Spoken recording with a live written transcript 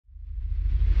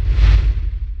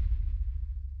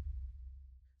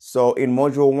So in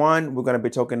module 1, we're going to be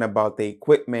talking about the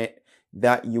equipment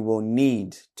that you will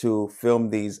need to film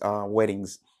these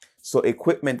weddings. So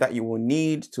equipment that you will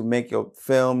need to make your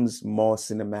films more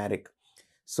cinematic.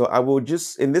 So I will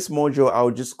just, in this module,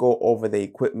 I'll just go over the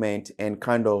equipment and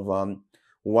kind of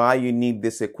why you need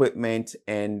this equipment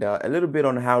and a little bit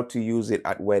on how to use it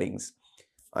at weddings.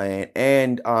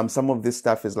 And some of this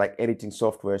stuff is like editing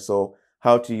software. So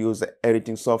how to use the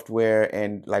editing software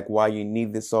and like why you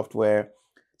need this software.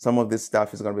 Some of this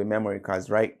stuff is going to be memory cards,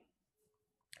 right?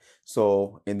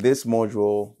 So in this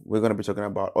module, we're going to be talking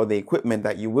about all the equipment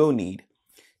that you will need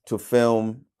to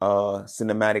film a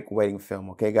cinematic wedding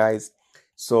film. Okay, guys?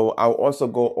 So I'll also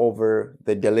go over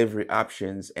the delivery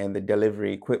options and the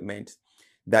delivery equipment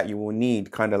that you will need,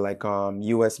 kind of like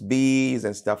USBs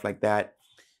and stuff like that.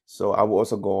 So I will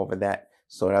also go over that.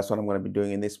 So that's what I'm going to be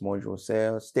doing in this module.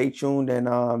 So stay tuned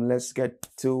and let's get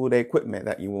to the equipment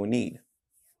that you will need.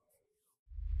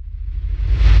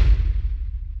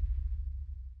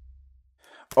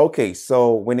 Okay,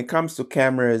 so when it comes to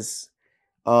cameras,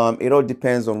 it all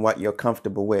depends on what you're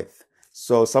comfortable with.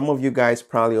 So some of you guys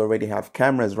probably already have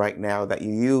cameras right now that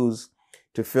you use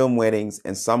to film weddings,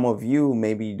 and some of you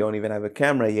maybe you don't even have a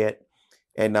camera yet,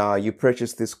 and you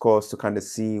purchased this course to kind of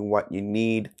see what you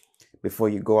need before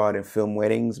you go out and film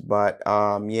weddings. But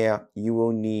yeah, you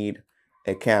will need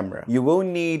a camera. You will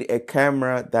need a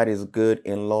camera that is good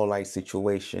in low light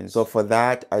situations. So for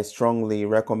that, I strongly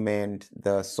recommend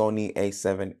the Sony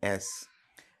A7S.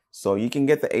 So you can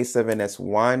get the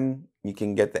A7S1, you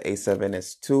can get the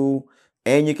A7S2,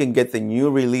 and you can get the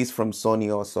new release from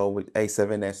Sony also with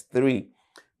A7S3,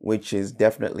 which is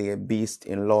definitely a beast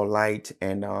in low light,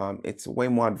 and it's way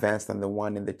more advanced than the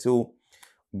 1 and the 2.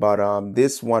 But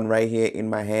this one right here in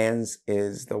my hands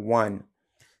is the 1.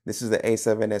 This is the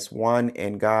A7S1,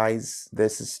 and guys,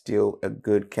 this is still a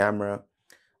good camera.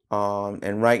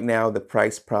 And right now the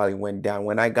price probably went down.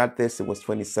 When I got this, it was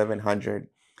 $2,700.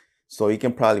 So you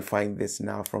can probably find this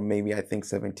now from maybe I think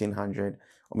 $1,700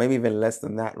 or maybe even less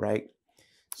than that, right?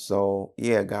 So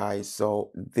yeah, guys, so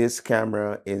this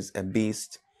camera is a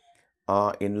beast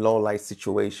in low light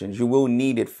situations. You will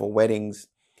need it for weddings,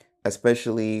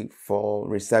 especially for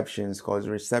receptions, because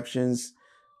receptions,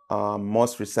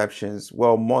 most receptions,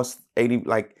 well, most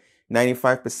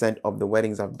 95% of the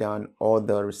weddings I've done, all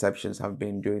the receptions have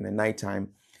been during the nighttime.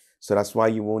 So that's why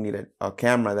you will need a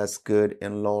camera that's good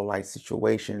in low light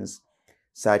situations,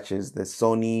 such as the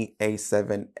Sony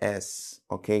A7S.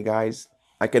 Okay, guys?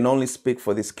 I can only speak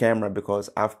for this camera because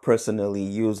I've personally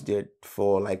used it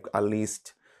for like at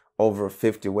least over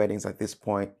 50 weddings at this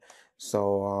point.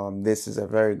 So this is a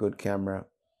very good camera.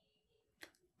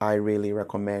 I really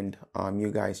recommend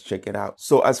you guys check it out.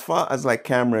 So as far as like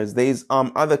cameras, there's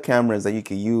other cameras that you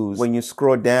can use. When you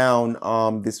scroll down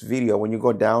this video, when you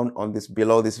go down on this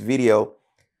below this video,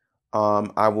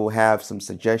 I will have some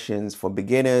suggestions for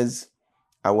beginners.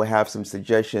 I will have some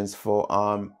suggestions for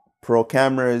pro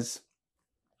cameras,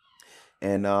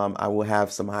 and I will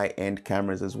have some high-end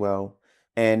cameras as well.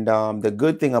 And the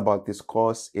good thing about this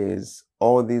course is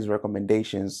all these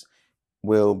recommendations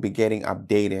will be getting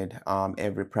updated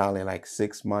every probably like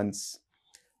 6 months.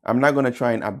 I'm not going to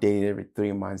try and update it every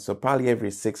 3 months, so probably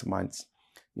every 6 months,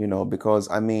 you know, because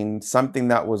I mean, something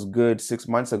that was good 6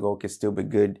 months ago can still be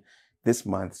good this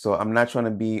month. So I'm not trying to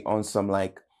be on some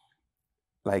like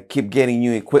keep getting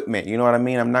new equipment. You know what I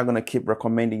mean? I'm not going to keep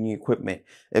recommending new equipment.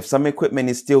 If some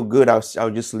equipment is still good, I'll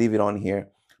just leave it on here.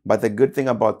 But the good thing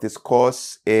about this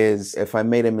course is if I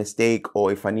made a mistake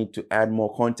or if I need to add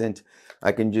more content,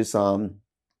 I can just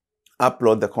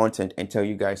upload the content and tell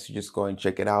you guys to just go and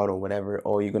check it out or whatever,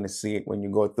 or you're going to see it when you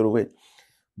go through it.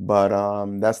 But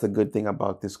that's the good thing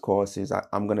about this course is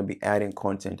I'm going to be adding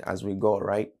content as we go,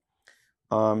 right?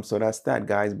 So that's that,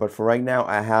 guys. But for right now,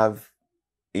 I have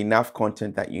enough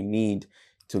content that you need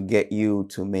to get you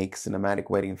to make cinematic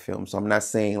wedding films. So I'm not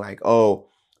saying like, oh,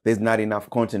 there's not enough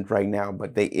content right now,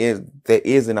 but there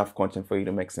is enough content for you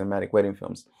to make cinematic wedding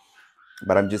films.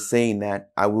 But I'm just saying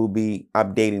that I will be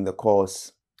updating the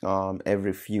course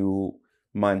every few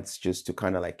months just to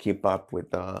kind of like keep up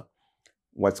with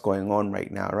what's going on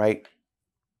right now, right?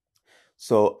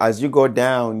 So as you go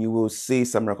down, you will see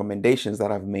some recommendations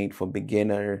that I've made for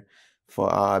beginner.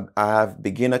 I have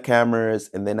beginner cameras,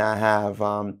 and then I have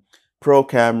pro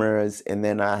cameras, and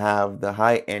then I have the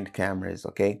high-end cameras.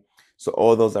 Okay, so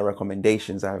all those are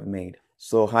recommendations I've made.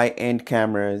 So high-end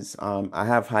cameras, I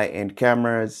have high-end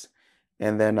cameras,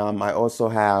 and then I also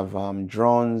have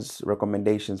drones,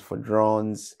 recommendations for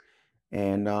drones,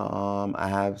 and I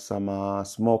have some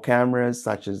small cameras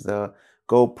such as the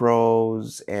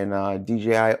GoPros and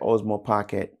DJI Osmo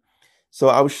Pocket. So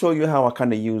I'll show you how I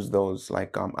kind of use those,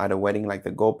 like at a wedding, like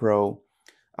the GoPro.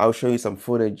 I'll show you some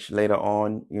footage later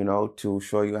on, to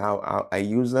show you how I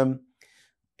use them.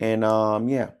 And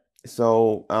yeah.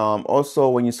 So also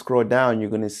when you scroll down, you're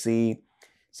gonna see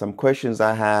some questions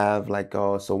I have, like,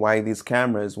 so why these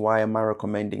cameras? Why am I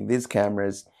recommending these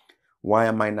cameras? Why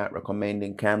am I not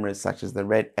recommending cameras such as the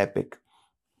Red Epic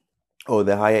or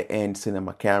the higher end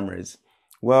cinema cameras?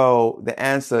 Well, the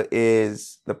answer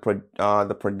is the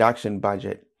production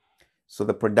budget. So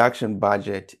the production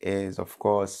budget is, of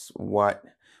course, why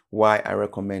I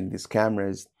recommend these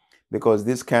cameras, because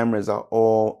these cameras are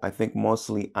all, I think,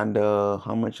 mostly under,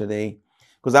 how much are they?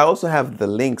 Because I also have the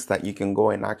links that you can go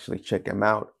and actually check them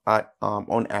out at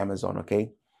on Amazon.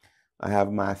 Okay, I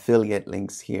have my affiliate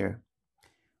links here,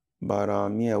 but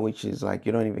yeah, which is like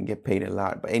you don't even get paid a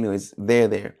lot. But anyways, they're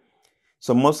there.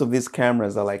 So most of these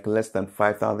cameras are like less than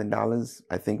 $5,000.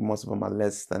 I think most of them are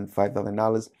less than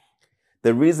 $5,000.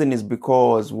 The reason is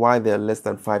because why they're less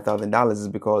than $5,000 is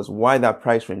because why that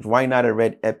price range? Why not a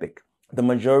Red Epic? The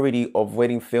majority of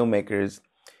wedding filmmakers,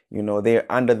 they're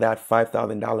under that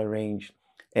 $5,000 range.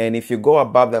 And if you go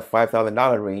above that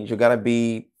 $5,000 range, you gotta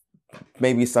be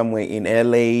maybe somewhere in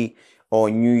LA or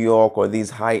New York or these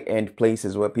high-end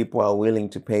places where people are willing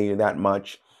to pay you that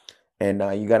much. And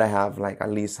you gotta have like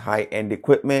at least high-end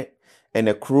equipment and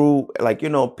a crew. Like,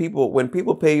 when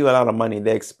people pay you a lot of money,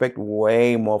 they expect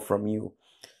way more from you.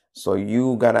 So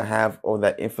you gotta have all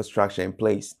that infrastructure in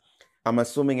place. I'm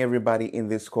assuming everybody in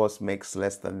this course makes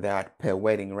less than that per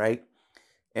wedding, right?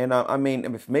 And I mean,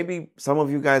 if maybe some of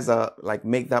you guys are like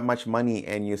make that much money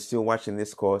and you're still watching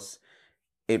this course,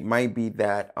 it might be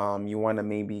that you want to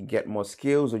maybe get more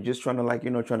skills or just trying to like,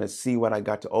 trying to see what I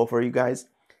got to offer you guys.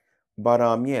 But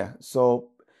yeah,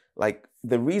 so like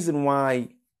the reason why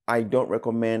I don't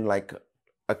recommend like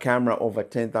a camera over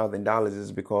 $10,000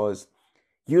 is because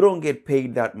you don't get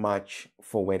paid that much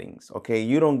for weddings. Okay,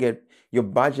 you don't get, your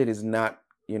budget is not,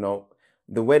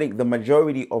 the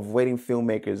majority of wedding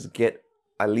filmmakers get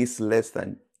at least less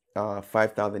than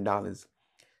 $5,000.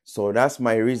 So that's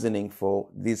my reasoning for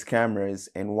these cameras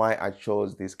and why I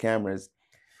chose these cameras.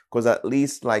 Because at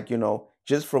least, like,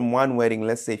 just from one wedding,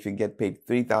 let's say if you get paid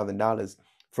 $3,000,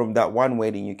 from that one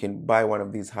wedding, you can buy one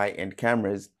of these high-end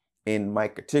cameras in my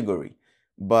category.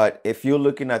 But if you're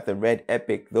looking at the Red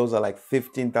Epic, those are like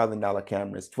 $15,000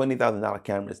 cameras, $20,000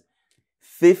 cameras,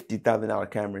 $50,000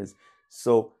 cameras.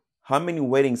 So how many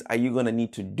weddings are you gonna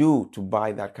need to do to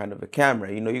buy that kind of a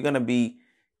camera? You're gonna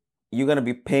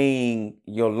be paying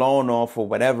your loan off or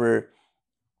whatever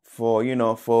for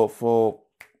for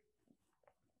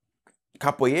a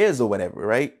couple years or whatever,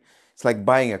 right? It's like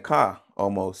buying a car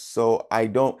almost. So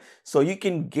you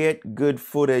can get good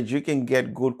footage, you can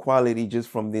get good quality just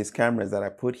from these cameras that I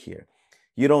put here.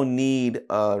 You don't need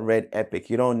a Red Epic.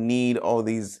 You don't need all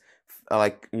these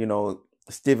like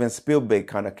Steven Spielberg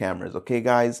kind of cameras, okay,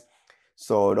 guys?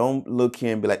 So don't look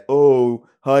here and be like, oh,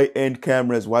 high-end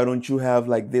cameras, why don't you have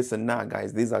like this and that,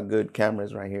 guys? These are good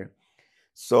cameras right here.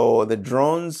 So the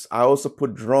drones, I also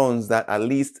put drones that at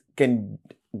least can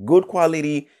good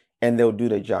quality and they'll do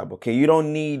the job. Okay, you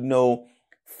don't need no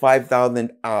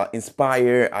 5,000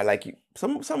 Inspire. I like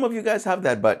some of you guys have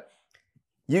that, but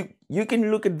you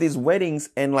can look at these weddings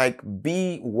and like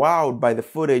be wowed by the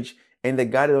footage, and they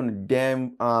got it on a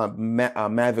damn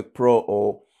Mavic Pro,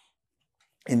 or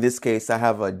in this case I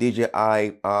have a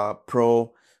DJI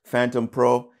Pro Phantom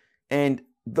Pro, and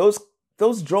those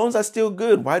drones are still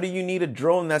good. Why do you need a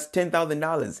drone that's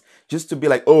 $10,000 just to be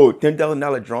like, oh,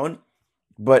 $10,000 drone?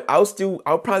 But I'll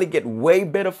probably get way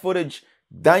better footage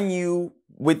than you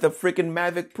with the freaking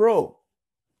Mavic Pro.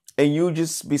 And you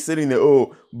just be sitting there,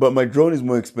 oh, but my drone is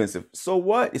more expensive. So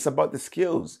what? It's about the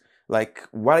skills. Like,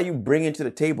 what are you bringing to the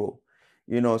table?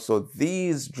 So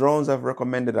these drones I've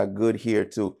recommended are good here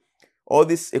too. All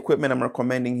this equipment I'm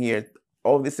recommending here,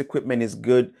 all this equipment is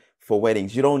good for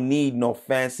weddings. You don't need no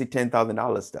fancy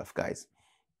 $10,000 stuff, guys.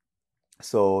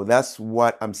 So that's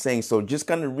what I'm saying. So just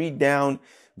kind of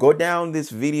go down this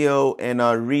video and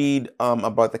read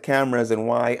about the cameras and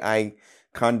why I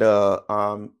kind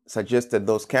of suggested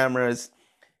those cameras.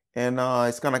 And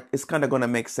it's kind of gonna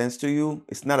make sense to you.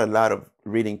 It's not a lot of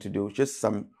reading to do, just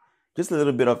a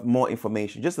little bit of more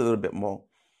information, just a little bit more.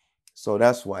 So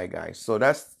that's why, guys. So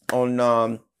that's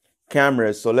on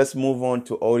cameras. So let's move on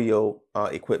to audio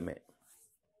equipment.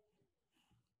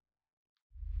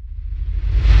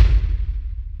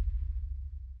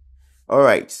 All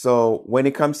right, so when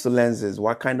it comes to lenses,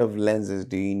 what kind of lenses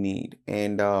do you need,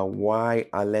 and why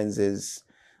are lenses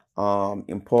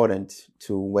important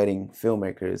to wedding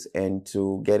filmmakers and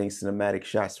to getting cinematic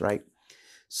shots, right?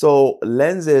 So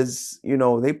lenses,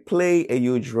 they play a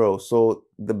huge role. So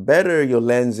the better your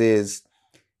lens is,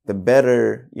 the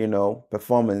better,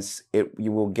 performance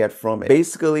you will get from it.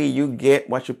 Basically, you get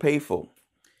what you pay for.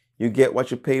 You get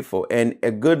what you pay for. And a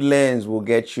good lens will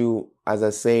get you, as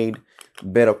I said,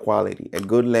 better quality. A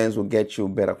good lens will get you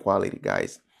better quality,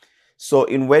 guys. So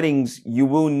in weddings, you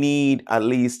will need at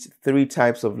least 3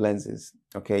 types of lenses.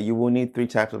 Okay, you will need 3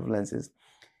 types of lenses.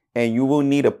 And you will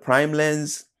need a prime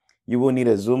lens, you will need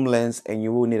a zoom lens, and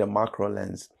you will need a macro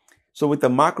lens. So with the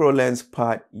macro lens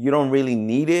part, you don't really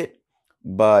need it,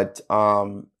 but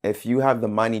if you have the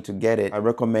money to get it, I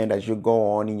recommend as you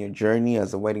go on in your journey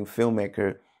as a wedding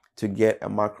filmmaker to get a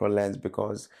macro lens,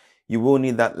 because you will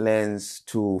need that lens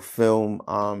to film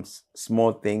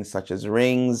small things such as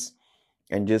rings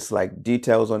and just like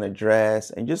details on a dress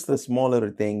and just the small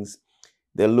little things.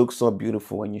 They look so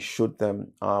beautiful when you shoot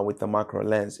them with the macro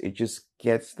lens. It just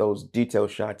gets those detail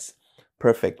shots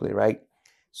perfectly, right?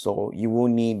 So you will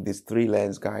need these 3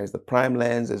 lenses, guys: the prime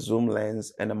lens, a zoom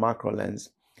lens, and a macro lens.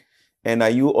 And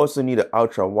you also need an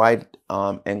ultra wide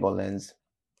angle lens,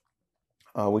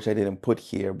 which I didn't put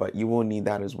here, but you will need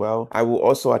that as well. I will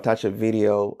also attach a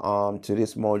video to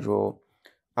this module.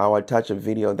 I'll attach a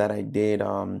video that I did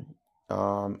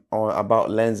about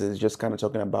lenses, just kind of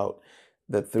talking about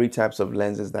the 3 types of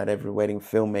lenses that every wedding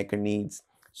filmmaker needs.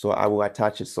 So I will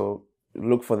attach it. So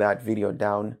look for that video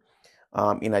down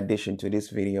in addition to this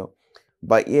video.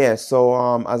 But yeah,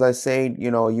 so as I said,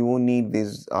 you will need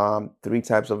these 3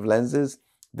 types of lenses.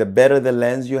 The better the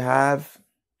lens you have,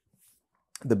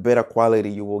 the better quality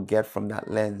you will get from that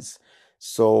lens.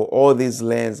 So all these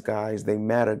lenses, guys, they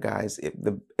matter, guys.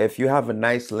 If you have a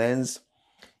nice lens,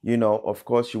 of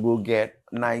course you will get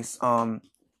nice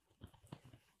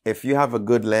if you have a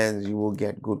good lens, you will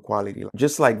get good quality.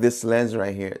 Just like this lens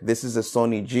right here. This is a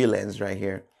Sony G lens right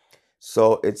here.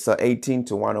 So it's a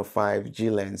 18-105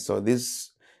 G lens. So this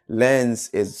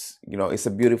lens is, it's a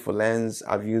beautiful lens.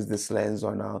 I've used this lens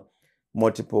on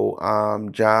multiple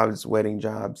jobs, wedding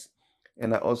jobs.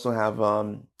 And I also have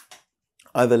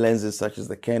other lenses such as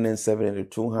the Canon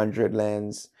 70-200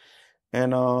 lens.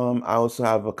 And I also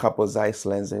have a couple Zeiss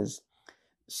lenses.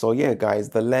 So yeah, guys,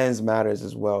 the lens matters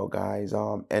as well, guys.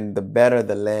 And the better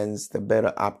the lens, the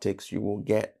better optics you will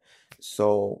get.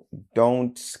 So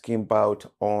don't skimp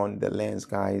out on the lens,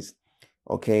 guys.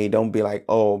 Okay, don't be like,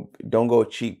 oh, don't go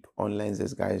cheap on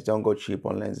lenses, guys. Don't go cheap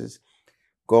on lenses.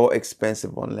 Go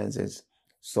expensive on lenses.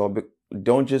 So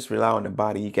don't just rely on the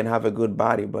body. You can have a good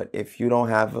body, but if you don't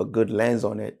have a good lens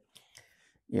on it,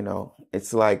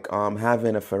 it's like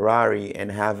having a Ferrari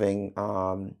and having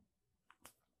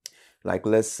like,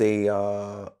 let's say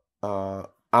outdoor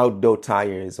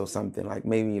tires or something, like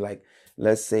maybe like,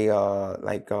 let's say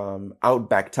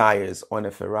Outback tires on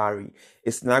a Ferrari.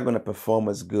 It's not going to perform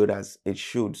as good as it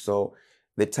should. So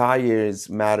the tires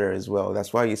matter as well.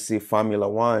 That's why you see Formula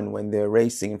One, when they're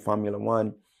racing in Formula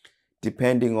One,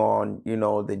 depending on,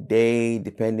 the day,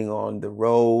 depending on the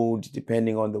road,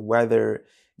 depending on the weather,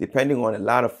 depending on a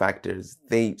lot of factors,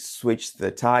 they switch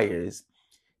the tires.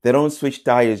 They don't switch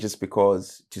tires just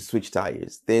because to switch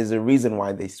tires. There's a reason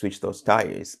why they switch those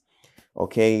tires.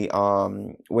 Okay,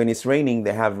 when it's raining,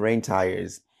 they have rain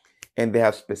tires, and they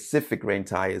have specific rain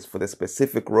tires for the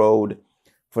specific road,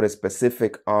 for the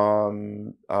specific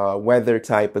weather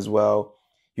type as well.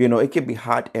 It could be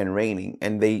hot and raining,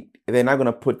 and they're not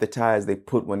gonna put the tires they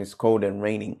put when it's cold and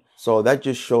raining. So that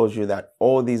just shows you that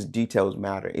all these details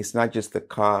matter. It's not just the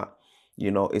car,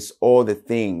 it's all the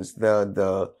things,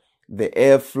 the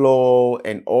airflow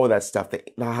and all that stuff,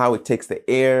 how it takes the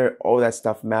air, all that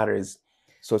stuff matters.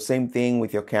 So same thing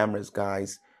with your cameras,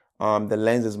 guys. The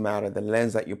lenses matter. The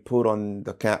lens that you put on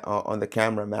the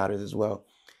camera matters as well.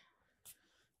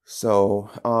 So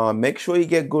make sure you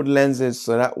get good lenses,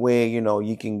 so that way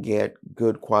you can get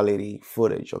good quality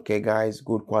footage. Okay, guys,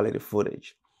 good quality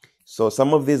footage. So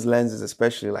some of these lenses,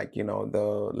 especially like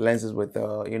the lenses with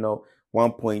the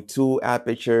 1.2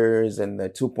 apertures and the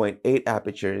 2.8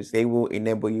 apertures, they will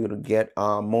enable you to get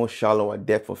more shallower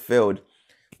depth of field,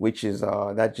 which is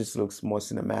that just looks more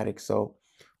cinematic. So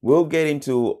we'll get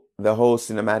into the whole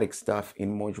cinematic stuff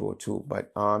in module 2,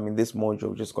 but in this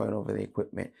module, just going over the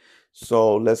equipment.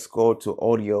 So let's go to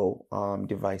audio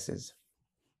devices.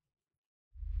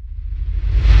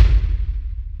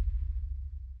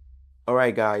 All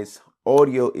right, guys,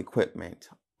 audio equipment.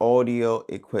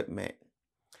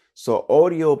 So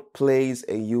audio plays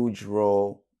a huge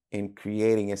role in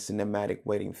creating a cinematic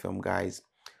wedding film, guys.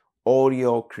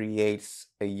 Audio creates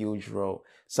a huge role.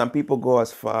 Some people go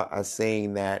as far as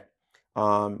saying that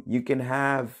you can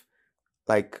have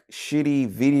like shitty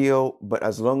video, but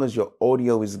as long as your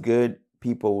audio is good,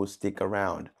 people will stick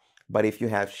around. But if you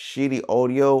have shitty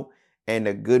audio and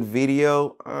a good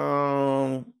video,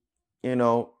 you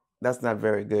know, that's not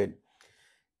very good.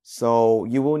 So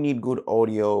you will need good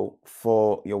audio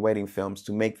for your wedding films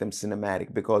to make them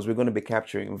cinematic, because we're going to be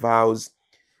capturing vows.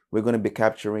 We're going to be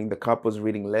capturing the couples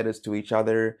reading letters to each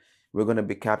other. We're going to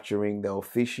be capturing the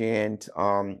officiant,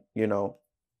 you know,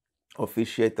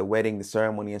 officiate the wedding, the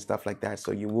ceremony, and stuff like that.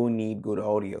 So you will need good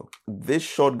audio. This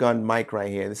shotgun mic right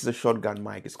here, this is a shotgun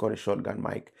mic. It's called a shotgun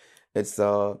mic. It's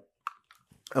a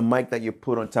mic that you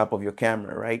put on top of your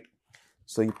camera, right?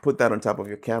 So you put that on top of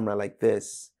your camera like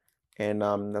this, and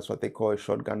that's what they call a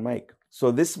shotgun mic.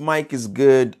 So this mic is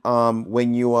good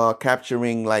when you are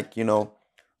capturing, like, you know,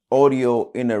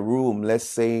 audio in a room. Let's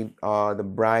say the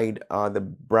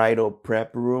bridal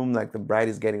prep room, like the bride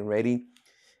is getting ready,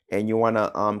 and you want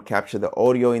to capture the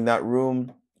audio in that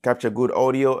room, capture good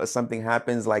audio, or something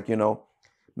happens, like, you know,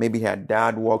 maybe her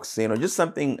dad walks in or just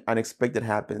something unexpected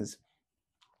happens.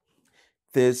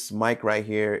 This mic right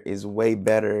here is way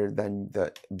better than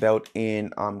the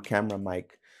built-in camera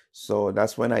mic. So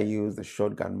that's when I use the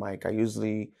shotgun mic. I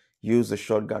usually use the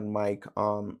shotgun mic.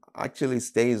 Actually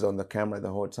stays on the camera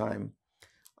the whole time.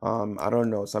 I don't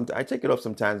know. Sometimes I take it off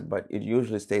sometimes, but it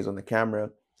usually stays on the camera.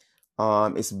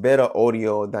 It's better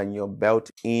audio than your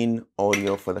built-in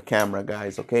audio for the camera,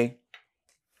 guys. Okay.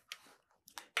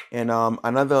 And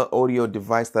another audio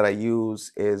device that I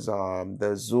use is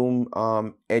the Zoom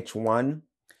H1.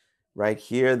 Right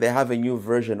here, they have a new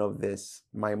version of this.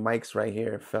 My mics right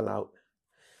here fell out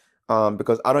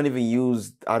because I don't even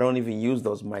use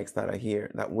those mics that are here,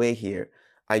 that way here.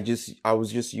 I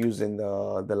was just using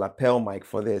the lapel mic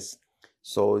for this.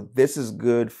 So this is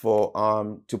good for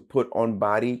to put on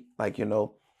body, like, you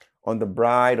know, on the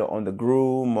bride or on the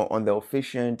groom or on the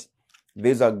officiant.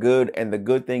 These are good, and the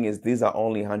good thing is these are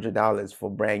only $100 for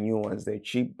brand new ones. They're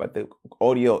cheap, but the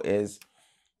audio is,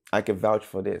 I can vouch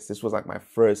for this. This was like my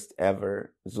first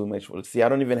ever Zoom H4. See, I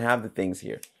don't even have the things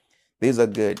here. These are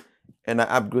good, and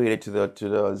I upgraded to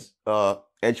the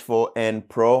H4n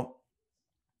Pro.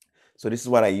 So this is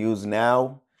what I use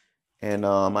now, and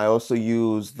I also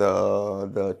use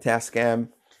the Tascam,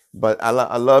 but I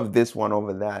love this one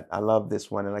over that. I love this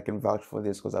one, and I can vouch for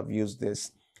this because I've used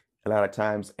this a lot of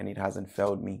times, and it hasn't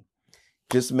failed me.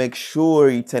 Just make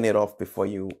sure you turn it off before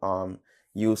you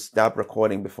stop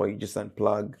recording, before you just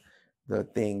unplug the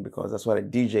thing, because that's what a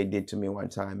DJ did to me one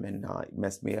time, and it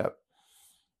messed me up.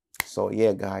 So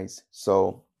yeah, guys,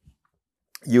 so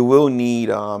you will need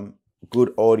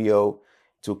good audio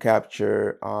to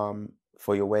capture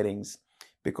for your weddings,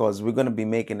 because we're going to be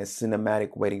making a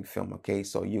cinematic wedding film. Okay,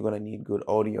 so you're going to need good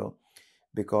audio,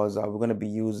 because we're going to be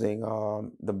using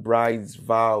the bride's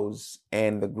vows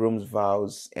and the groom's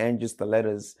vows and just the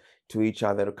letters to each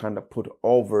other to kind of put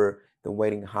over the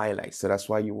wedding highlights. So that's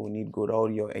why you will need good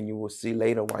audio, and you will see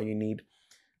later why you need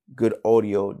good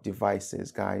audio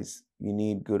devices, guys. You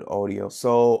need good audio.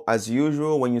 So as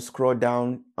usual, when you scroll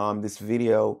down this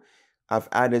video, I've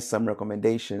added some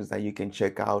recommendations that you can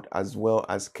check out, as well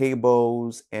as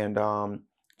cables and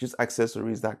just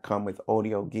accessories that come with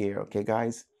audio gear. Okay,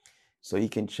 guys? So you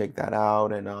can check that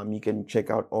out, and you can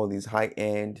check out all these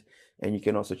high-end, and you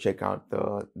can also check out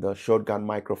the shotgun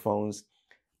microphones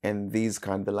and these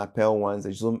kind, the lapel ones,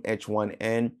 the Zoom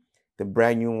H1n, the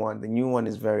brand new one. The new one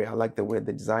is I like the way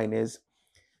the design is.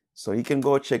 So you can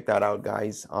go check that out,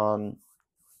 guys.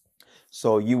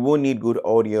 So you will need good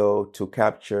audio to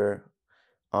capture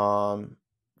for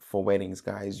weddings,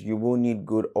 guys. You will need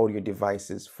good audio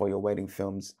devices for your wedding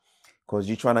films, because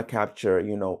you're trying to capture,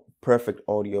 you know, perfect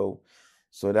audio.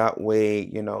 So that way,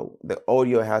 you know, the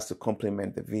audio has to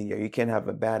complement the video. You can't have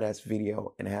a badass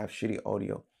video and have shitty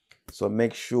audio. So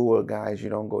make sure, guys, you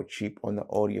don't go cheap on the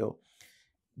audio.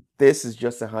 This is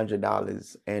just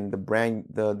 $100, and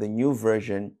the new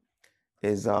version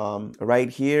is right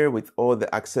here with all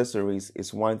the accessories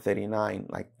is $139.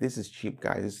 Like, this is cheap,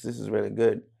 guys. This is really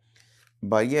good.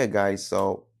 But yeah, guys,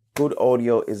 so good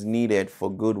audio is needed for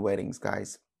good weddings,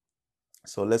 guys.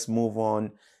 So let's move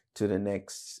on to the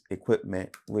next equipment,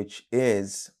 which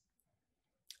is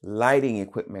lighting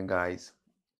equipment, guys.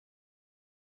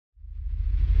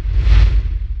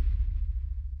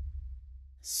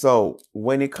 So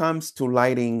when it comes to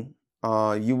lighting,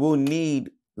 you will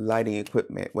need lighting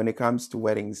equipment. When it comes to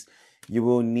weddings, you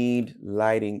will need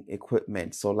lighting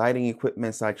equipment. So lighting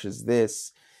equipment such as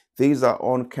this, these are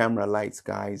on-camera lights,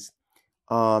 guys.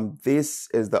 This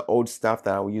is the old stuff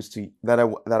that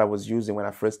I was using when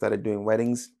I first started doing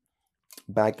weddings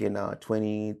back in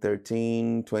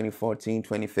 2013, 2014,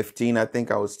 2015. I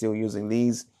think I was still using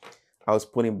these. I was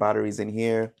putting batteries in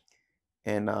here,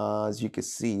 and as you can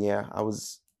see, yeah, I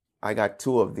was I got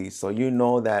two of these, so you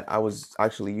know that I was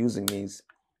actually using these.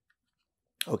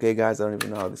 Okay, guys, I don't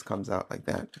even know how this comes out like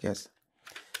that. Yes.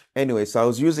 Anyway, so I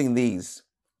was using these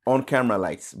on camera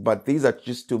lights, but these are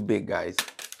just too big, guys.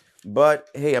 But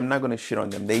hey, I'm not gonna shit on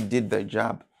them. They did their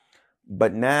job.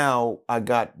 But now I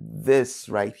got this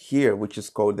right here, which is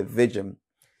called the Vigim.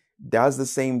 Does the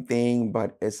same thing,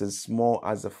 but it's as small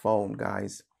as a phone,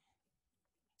 guys.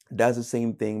 Does the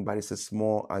same thing, but it's as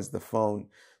small as the phone.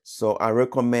 So I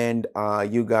recommend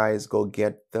you guys go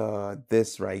get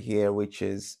this right here, which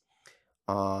is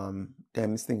damn,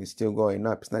 this thing is still going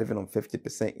up. It's not even on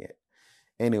 50% yet.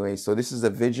 Anyway, so this is a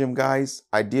Vigim, guys.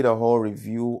 I did a whole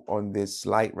review on this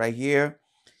light right here,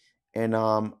 and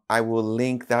I will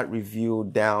link that review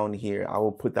down here. I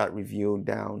will put that review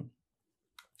down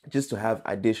just to have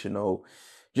additional,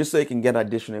 just so you can get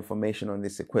additional information on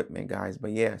this equipment, guys.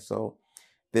 But yeah, so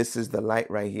this is the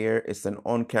light right here. It's an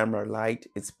on-camera light.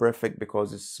 It's perfect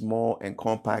because it's small and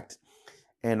compact,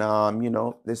 and you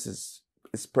know,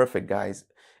 it's perfect, guys.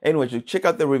 Anyway, you check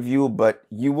out the review, but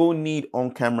you will need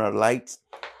on-camera lights,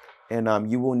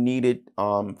 and you will need it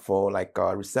for like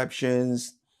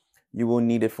receptions. You will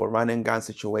need it for run and gun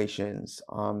situations.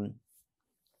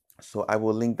 So I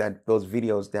will link those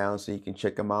videos down so you can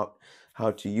check them out,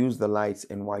 how to use the lights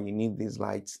and why you need these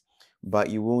lights. But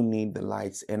you will need the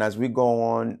lights. And as we go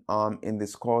on in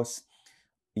this course,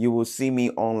 you will see me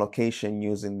on location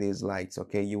using these lights.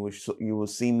 Okay, you will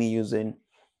see me using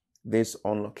this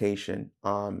on location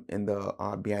in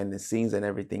the behind the scenes and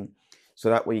everything, so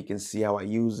that way you can see how I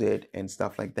use it and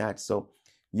stuff like that. So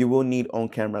you will need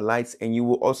on-camera lights, and you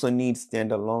will also need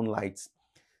standalone lights.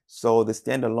 So the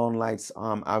standalone lights,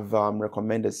 I've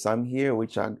recommended some here,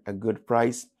 which are a good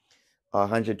price,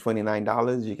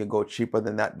 $129. You can go cheaper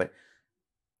than that, but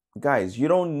guys, you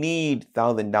don't need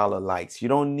 $1,000 lights. You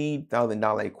don't need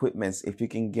 $1,000 equipments if you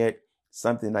can get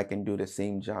something that can do the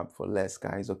same job for less,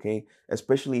 guys. Okay,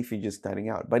 especially if you're just starting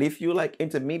out. But if you like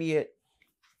intermediate,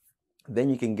 then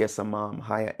you can get some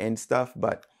higher end stuff.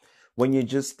 But when you're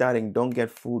just starting, don't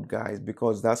get fooled, guys,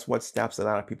 because that's what stops a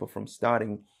lot of people from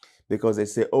starting, because they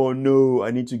say, oh no,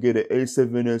 I need to get an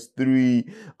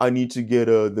A7S3, I need to get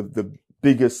the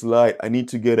biggest light, I need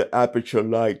to get an aperture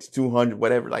light 200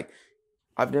 whatever. Like,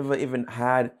 I've never even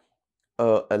had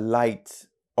a light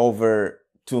over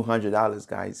 $200,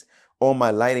 guys. All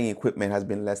my lighting equipment has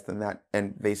been less than that,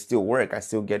 and they still work. I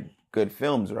still get good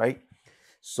films, right?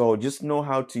 So just know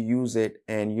how to use it,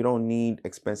 and you don't need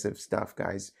expensive stuff,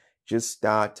 guys. Just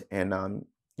start and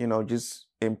you know, just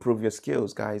improve your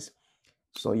skills, guys.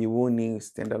 So you will need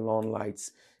standalone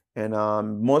lights, and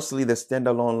mostly the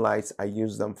standalone lights, I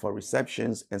use them for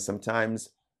receptions, and sometimes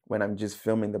when I'm just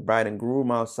filming the bride and groom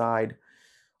outside,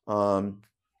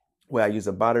 where I use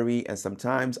a battery, and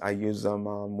sometimes I use them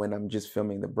when I'm just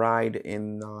filming the bride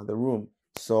in the room.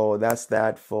 So that's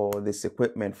that for this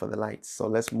equipment for the lights. So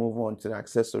let's move on to the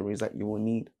accessories that you will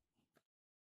need.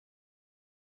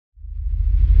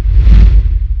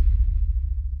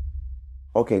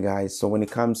 Okay, guys, so when it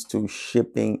comes to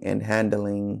shipping and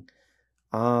handling,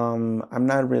 I'm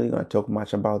not really going to talk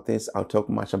much about this. I'll talk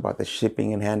much about the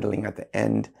shipping and handling at the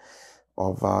end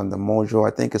of the module.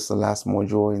 I think it's the last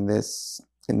module in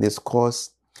this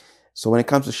course. So when it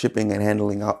comes to shipping and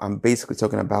handling, I'm basically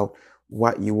talking about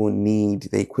what you will need,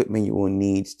 the equipment you will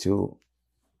need to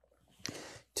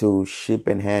ship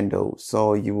and handle.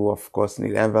 So you will of course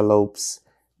need envelopes,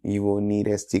 you will need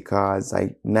SD cards.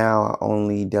 I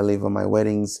only deliver my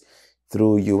weddings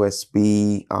through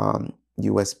USB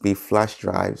flash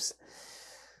drives.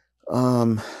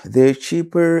 They're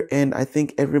cheaper, and I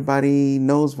think everybody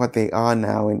knows what they are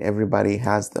now, and everybody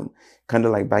has them. Kind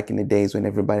of like back in the days when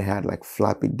everybody had like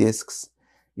floppy disks,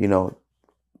 you know.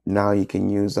 Now you can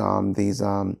use these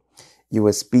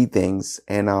USB things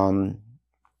and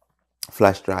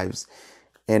flash drives,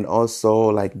 and also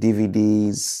like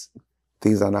DVDs.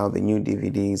 These are now the new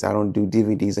DVDs. I don't do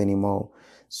DVDs anymore.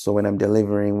 So when I'm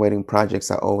delivering wedding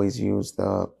projects, I always use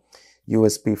the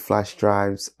USB flash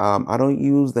drives. I don't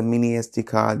use the mini SD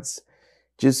cards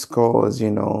just cause, you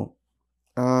know,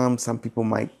 some people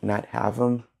might not have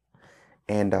them,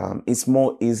 and it's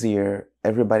more easier.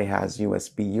 Everybody has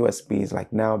USB. USB is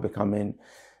like now becoming,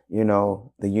 you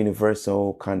know, the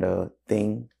universal kind of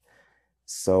thing.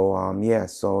 So yeah,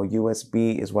 so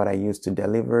USB is what I use to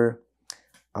deliver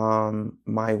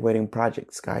my wedding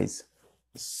projects, guys.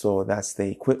 So that's the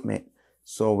equipment.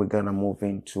 So we're gonna move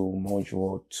into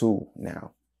module 2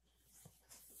 now.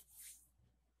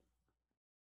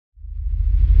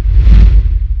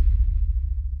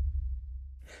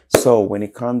 So when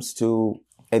it comes to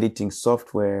editing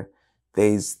software,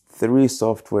 there's three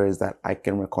softwares that I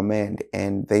can recommend,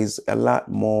 and there's a lot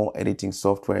more editing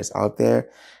softwares out there,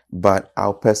 but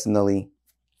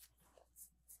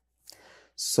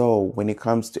so when it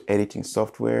comes to editing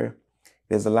software,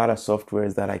 there's a lot of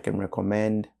softwares that I can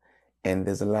recommend, and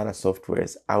there's a lot of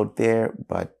softwares out there,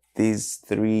 but these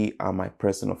three are my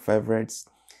personal favorites.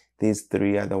 These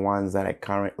three are the ones that I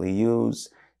currently use.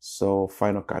 So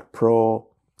Final Cut Pro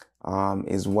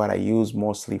is what I use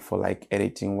mostly for like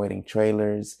editing wedding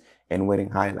trailers and wedding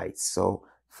highlights. So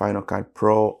Final Cut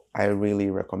Pro, I really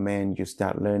recommend you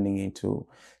start learning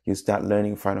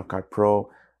Final Cut Pro.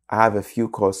 I have a few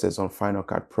courses on Final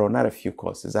Cut Pro, not a few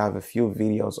courses. I have a few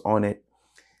videos on it,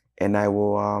 and I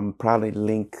will probably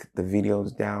link the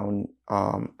videos down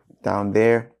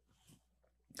there.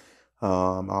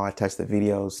 I'll attach the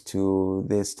videos to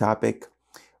this topic,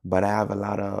 but I have a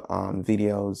lot of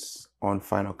videos on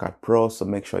Final Cut Pro, so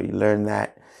make sure you learn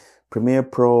that. Premiere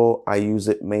Pro, I use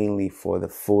it mainly for the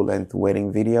full-length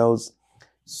wedding videos.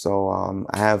 So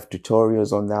I have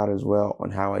tutorials on that as well,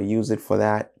 on how I use it for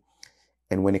that.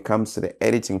 And when it comes to the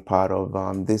editing part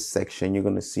of this section, you're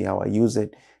going to see how I use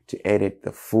it to edit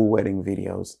the full wedding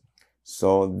videos.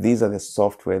 So these are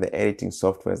the editing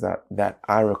softwares that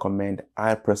I recommend,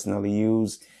 I personally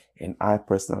use, and I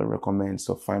personally recommend.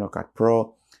 So Final Cut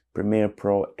Pro, Premiere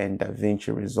Pro, and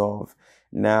DaVinci Resolve.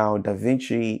 Now,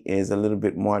 DaVinci is a little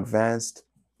bit more advanced,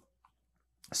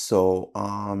 so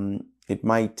it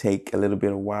might take a little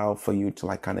bit of while for you to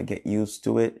like kind of get used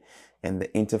to it and the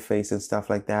interface and stuff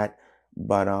like that.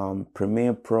 But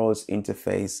Premiere Pro's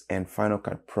interface and Final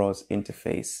Cut Pro's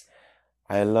interface,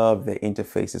 I love the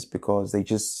interfaces because they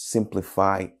just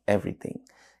simplify everything,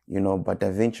 but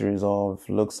DaVinci Resolve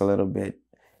looks a little bit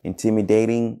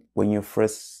intimidating when you're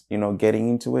first, getting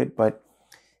into it. But,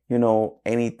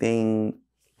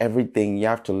 everything you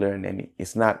have to learn, and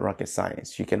it's not rocket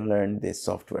science. You can learn this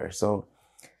software. So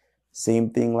same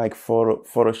thing like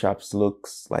Photoshop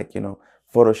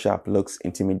looks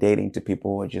intimidating to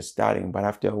people who are just starting, but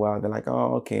after a while they're like,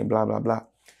 oh, okay, blah, blah, blah.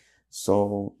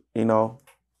 So,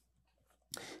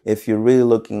 if you're really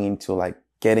looking into like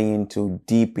getting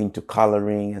deep into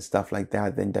coloring and stuff like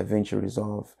that, then DaVinci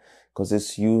Resolve, because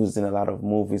it's used in a lot of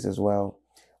movies as well.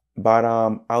 But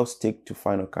I'll stick to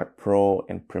Final Cut Pro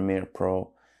and Premiere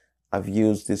Pro. I've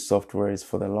used these softwares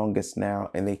for the longest now,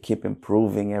 and they keep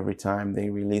improving every time they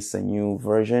release a new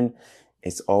version.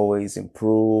 It's always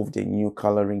improved in new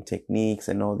coloring techniques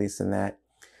and all this and that.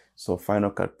 So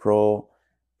Final Cut Pro,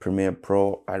 Premiere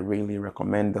Pro, I really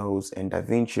recommend those. And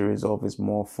DaVinci Resolve is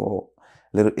more for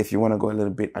if you want to go a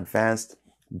little bit advanced,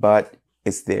 but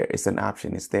it's there. It's an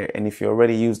option. It's there. And if you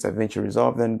already use DaVinci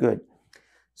Resolve, then good.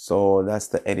 So that's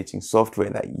the editing software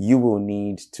that you will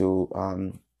need to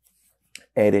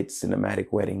edit cinematic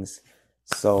weddings.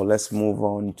 So let's move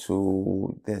on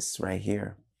to this right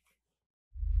here.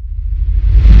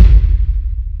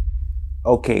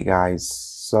 Okay, guys,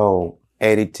 so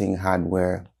editing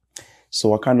hardware. So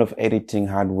what kind of editing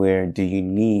hardware do you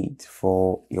need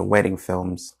for your wedding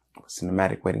films,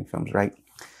 cinematic wedding films, right?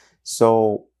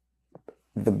 So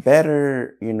the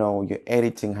better, your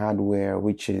editing hardware,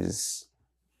 which is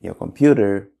your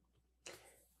computer,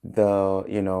 the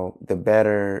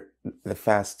better, the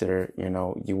faster,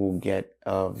 you will get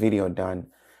a video done.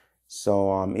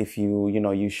 So if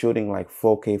you're shooting like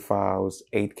 4K files,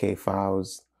 8K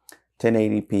files,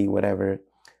 1080p, whatever,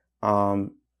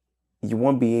 you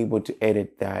won't be able to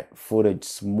edit that footage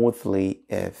smoothly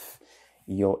if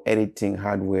your editing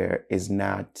hardware is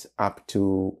not up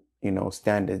to,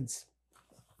 standards.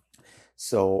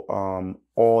 So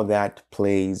all that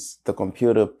the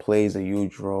computer plays a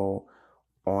huge role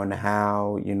on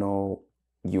how,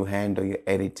 you handle your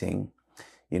editing.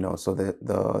 So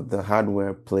the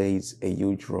hardware plays a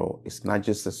huge role. It's not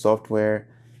just the software.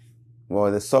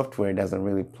 Well, the software doesn't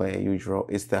really play a huge role.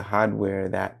 It's the hardware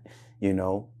that,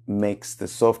 makes the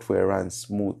software run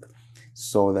smooth.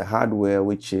 So the hardware,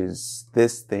 which is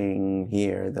this thing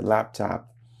here, the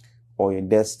laptop or your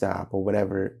desktop or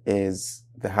whatever, is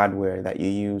the hardware that you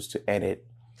use to edit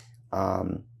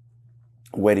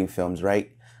wedding films,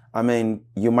 right? I mean,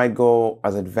 you might go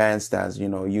as advanced as,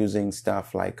 using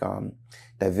stuff like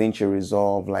DaVinci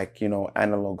Resolve, like,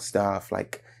 analog stuff,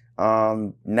 like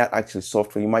not actually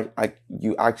software.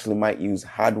 You actually might use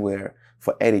hardware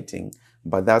for editing,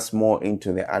 but that's more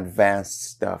into the advanced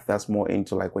stuff. That's more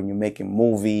into like when you're making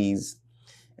movies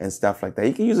and stuff like that.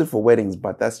 You can use it for weddings,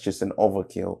 but that's just an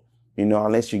overkill,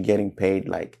 unless you're getting paid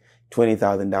like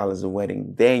 $20,000 a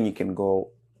wedding, then you can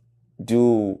go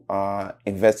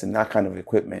invest in that kind of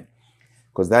equipment,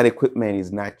 because that equipment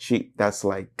is not cheap. That's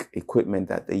like equipment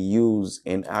that they use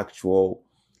in actual,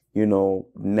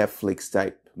 Netflix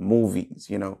type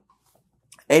movies,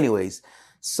 Anyways,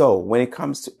 so when it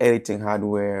comes to editing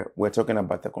hardware, we're talking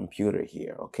about the computer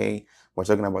here, okay? We're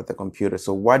talking about the computer.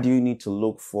 So what do you need to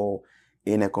look for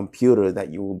in a computer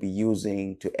that you will be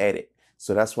using to edit?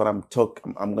 So that's what I'm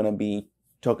going to be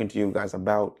talking to you guys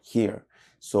about here.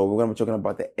 So we're going to be talking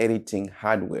about the editing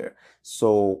hardware.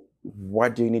 So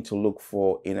what do you need to look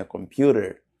for in a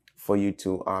computer for you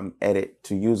to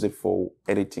to use it for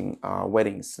editing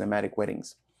weddings, cinematic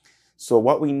weddings? So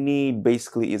what we need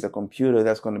basically is a computer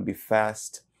that's going to be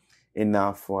fast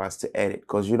enough for us to edit,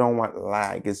 because you don't want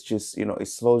lag. It's just, it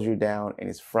slows you down and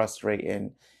it's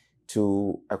frustrating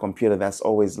to a computer that's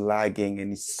always lagging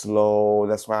and it's slow.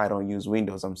 That's why I don't use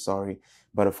Windows. I'm sorry.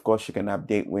 But of course you can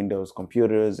update Windows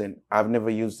computers, and I've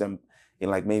never used them in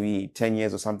like maybe 10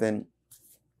 years or something.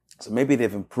 So maybe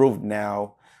they've improved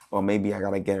now, or maybe I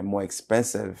got to get a more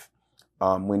expensive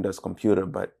Windows computer,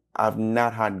 but I've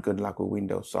not had good luck with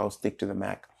Windows, so I'll stick to the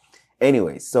Mac.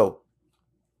 Anyway, so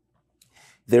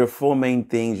there are four main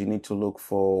things you need to look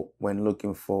for when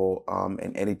looking for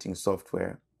an editing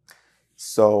software.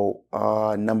 So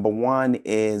number one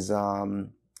is you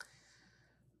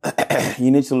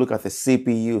need to look at the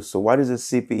CPU. So what is a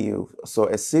CPU? So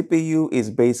a CPU is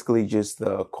basically just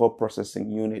the core processing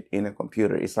unit in a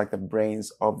computer. It's like the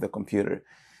brains of the computer.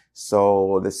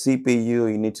 So the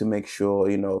CPU, you need to make sure,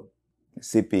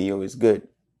 CPU is good.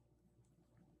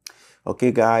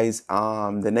 Okay, guys,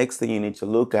 the next thing you need to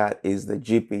look at is the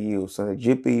GPU. So the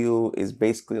GPU is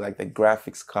basically like the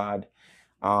graphics card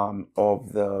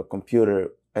of the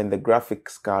computer, and the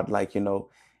graphics card, like, it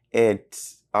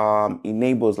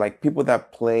enables like people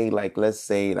that play, like, let's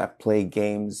say that play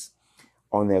games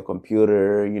on their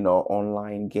computer,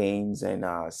 online games and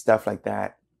stuff like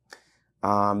that.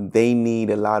 They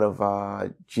need a lot of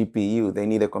GPU. They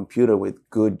need a computer with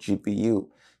good GPU.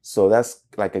 So that's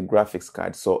like a graphics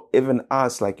card. So even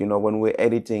us, like, when we're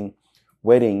editing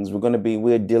weddings,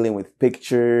 we're dealing with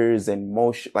pictures and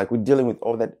motion, like we're dealing with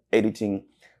all that editing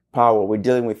power. We're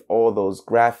dealing with all those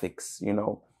graphics,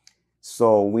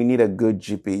 So we need a good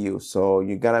GPU. So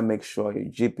you gotta make sure your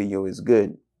GPU is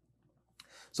good.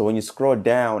 So when you scroll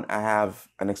down, I have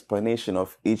an explanation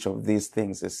of each of these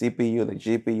things: the CPU, the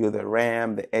GPU, the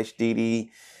RAM, the HDD,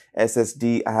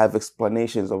 SSD. I have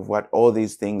explanations of what all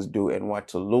these things do and what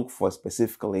to look for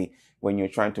specifically when you're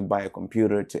trying to buy a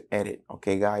computer to edit.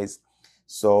 Okay, guys.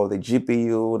 So the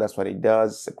GPU, that's what it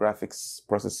does. It's a graphics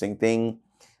processing thing.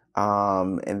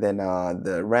 And then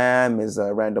the RAM is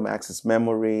a random access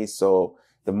memory. So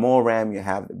the more RAM you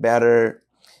have, the better.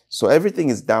 So everything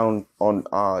is down on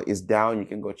You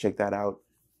can go check that out.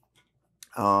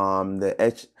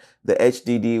 The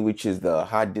HDD, which is the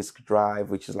hard disk drive,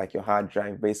 which is like your hard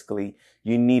drive. Basically,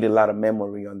 you need a lot of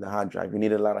memory on the hard drive. You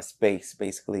need a lot of space,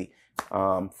 basically,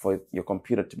 for your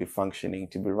computer to be functioning,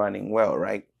 to be running well,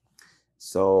 right?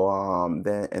 So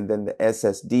then the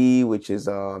SSD, which is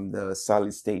the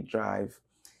solid state drive.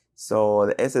 So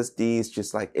the SSD is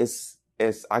just like it's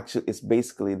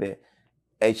basically the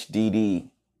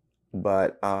HDD,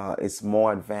 but it's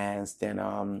more advanced,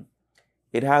 and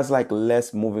it has like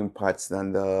less moving parts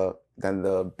than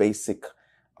the basic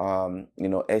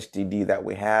HDD that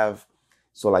we have.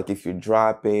 So like if you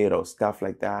drop it or stuff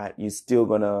like that, you're still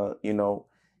gonna,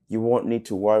 you won't need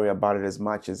to worry about it as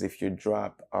much as if you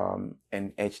drop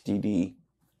an HDD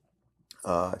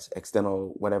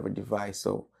external whatever device,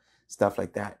 so stuff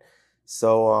like that.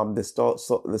 So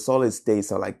the solid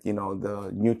states are like,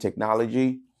 the new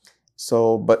technology.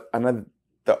 So but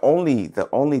the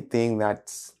only thing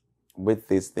that's with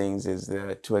these things is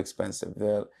they're too expensive.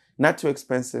 They're not too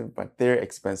expensive, but they're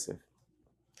expensive.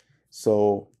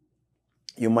 So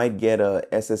you might get a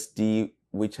SSD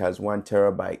which has 1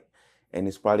 TB, and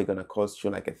it's probably going to cost you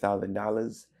like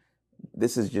 $1,000.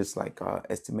 This is just like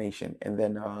estimation. And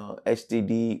then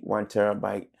HDD 1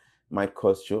 TB might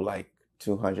cost you like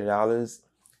 $200.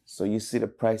 So you see the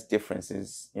price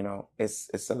differences,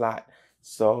 it's a lot.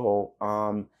 So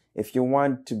if you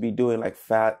want to be doing like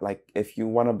if you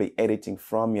want to be editing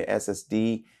from your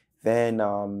SSD, then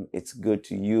it's good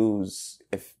to use,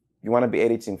 if you want to be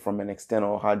editing from an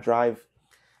external hard drive,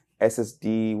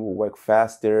 SSD will work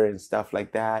faster and stuff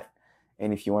like that.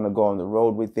 And if you want to go on the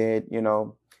road with it,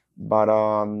 but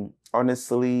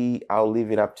honestly, I'll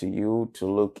leave it up to you to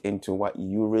look into what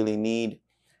you really need.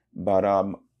 But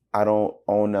I don't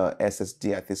own a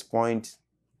SSD at this point,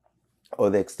 or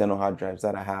the external hard drives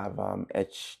that I have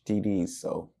HDDs.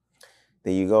 So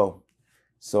there you go.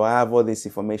 So I have all this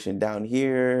information down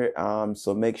here.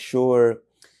 So make sure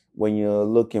when you're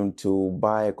looking to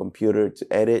buy a computer to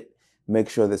edit, Make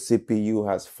sure the CPU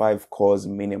has 5 cores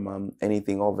minimum.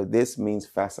 Anything over this means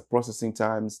faster processing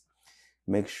times.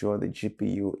 Make sure the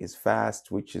GPU is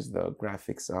fast, which is the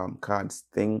graphics cards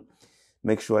thing.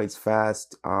 Make sure it's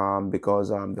fast because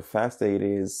the faster it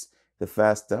is, the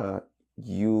faster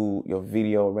your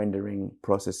video rendering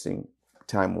processing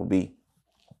time will be.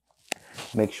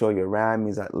 Make sure your RAM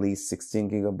is at least 16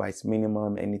 gigabytes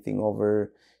minimum. Anything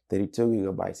over 32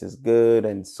 gigabytes is good,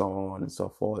 and so on and so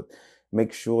forth.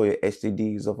 Make sure your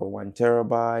HDD is over 1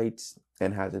 terabyte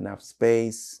and has enough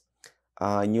space.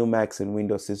 New Macs and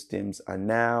Windows systems are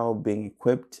now being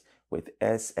equipped with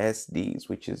SSDs,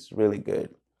 which is really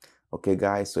good. Okay,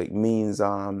 guys, so it means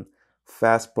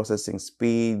fast processing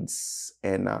speeds,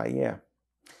 and yeah.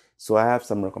 So I have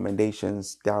some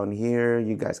recommendations down here.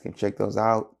 You guys can check those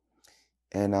out,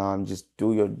 and just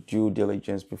do your due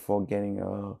diligence before getting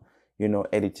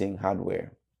editing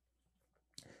hardware.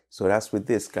 So that's with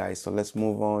this, guys. So let's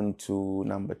move on to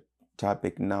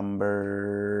topic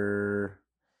number.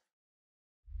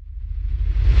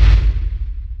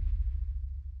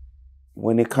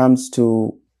 When it comes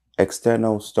to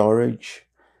external storage,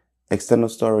 external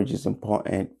storage is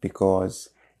important because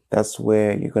that's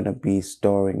where you're going to be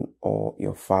storing all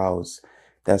your files.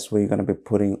 That's where you're going to be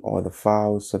putting all the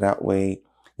files, so that way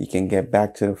you can get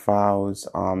back to the files.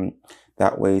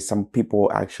 That way some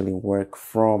people actually work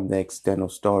from the external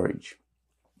storage.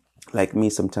 Like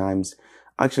me sometimes,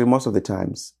 actually most of the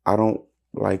times, I don't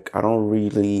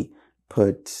really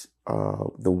put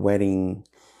the wedding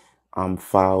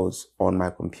files on my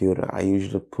computer. I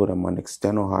usually put them on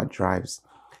external hard drives,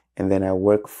 and then I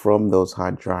work from those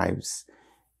hard drives.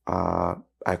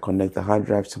 I connect the hard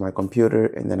drives to my computer,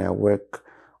 and then I work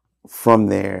from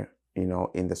there, in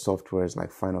the softwares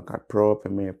like Final Cut Pro,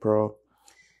 Premiere Pro.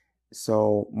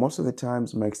 So most of the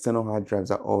times my external hard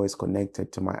drives are always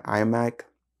connected to my iMac,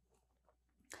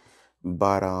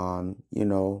 but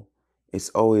it's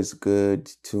always good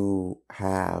to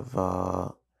have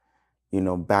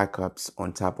backups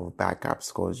on top of backups,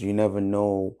 because you never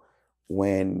know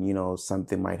when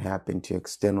something might happen to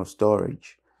external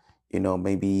storage.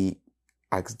 Maybe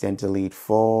accidentally it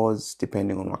falls,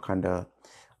 depending on what kind of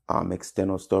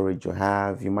external storage you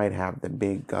have. You might have the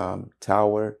big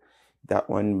tower. That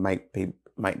one might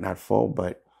not fall,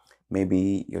 but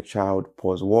maybe your child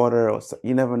pours water, or so,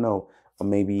 you never know. Or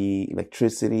maybe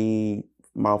electricity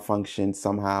malfunctions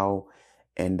somehow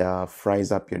and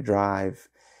fries up your drive.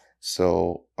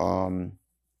 So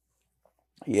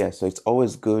yeah, so it's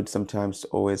always good sometimes to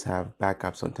always have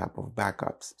backups on top of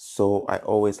backups. So I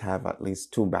always have at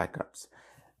least 2 backups.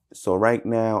 So right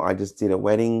now I just did a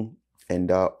wedding,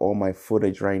 and all my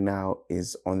footage right now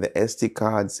is on the SD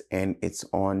cards, and it's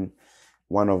on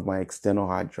one of my external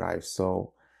hard drives.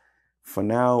 So for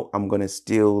now, I'm gonna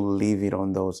still leave it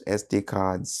on those SD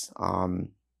cards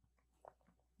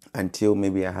until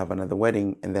maybe I have another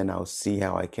wedding, and then I'll see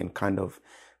how I can kind of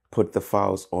put the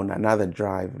files on another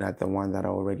drive, not the one that I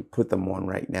already put them on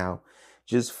right now.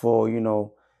 Just for,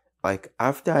 like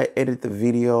after I edit the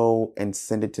video and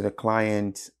send it to the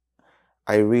client,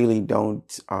 I really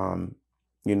don't,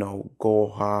 go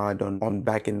hard on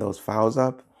backing those files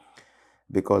up,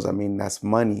 because I mean, that's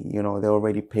money, they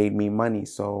already paid me money.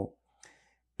 So,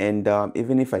 and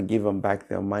even if I give them back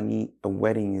their money, a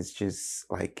wedding is just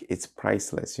like, it's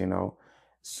priceless.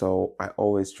 So I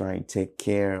always try and take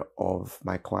care of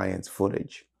my client's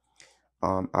footage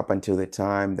up until the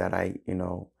time that I,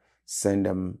 send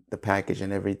them the package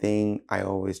and everything. I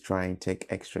always try and take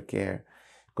extra care,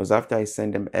 because after I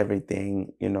send them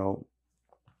everything,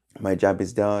 my job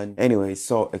is done. Anyway,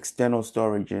 so external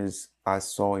storages are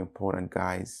so important,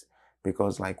 guys,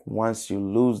 because like once you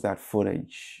lose that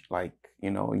footage, like,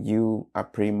 you are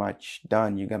pretty much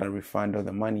done. You gotta refund all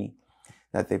the money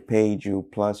that they paid you,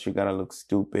 plus you gotta look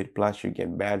stupid, plus you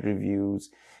get bad reviews.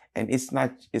 And it's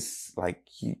like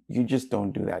you just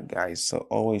don't do that, guys. So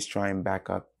always try and back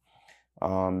up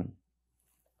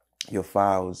your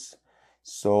files.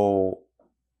 So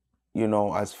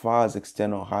as far as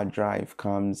external hard drive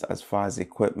comes, as far as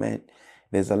equipment,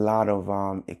 there's a lot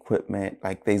of equipment.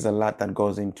 Like there's a lot that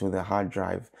goes into the hard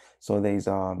drive. So there's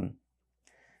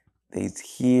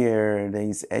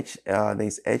HDDs,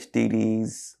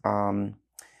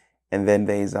 and then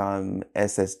there's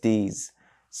SSDs.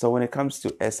 So when it comes to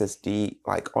SSD,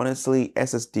 like honestly,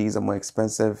 SSDs are more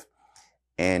expensive,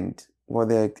 and well,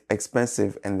 they're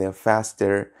expensive and they're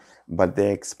faster, but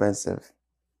they're expensive.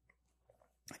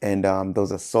 And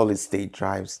those are solid state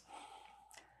drives.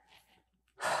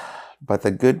 But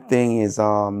the good thing is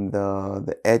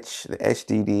the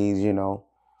HDDs,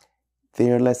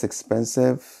 they're less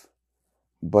expensive,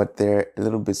 but they're a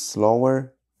little bit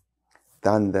slower.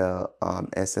 than the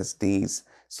SSDs.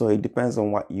 So it depends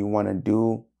on what you want to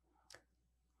do.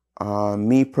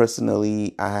 Me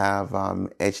personally, I have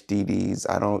HDDs.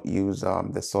 I don't use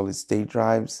the solid state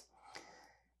drives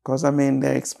because I mean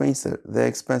they're expensive. They're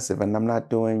expensive, and I'm not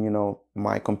doing,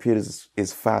 my computer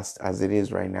is fast as it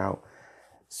is right now.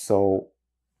 So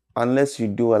unless you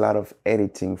do a lot of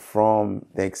editing from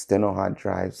the external hard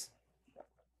drives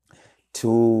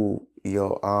to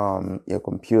your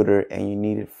computer and you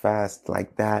need it fast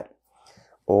like that,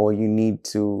 or you need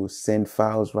to send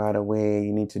files right away,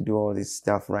 you need to do all this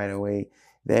stuff right away,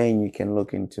 then you can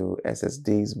look into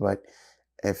SSDs. But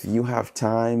if you have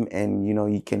time and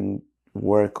you can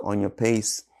work on your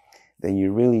pace, then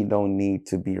you really don't need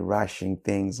to be rushing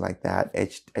things like that.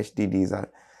 HDDs are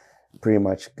pretty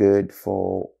much good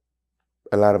for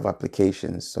a lot of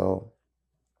applications. So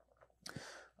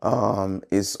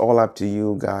it's all up to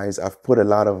you guys. I've put a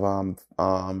lot of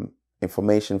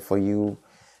information for you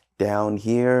down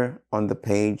here on the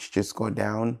page. Just go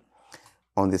down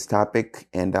on this topic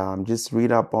and just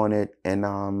read up on it. And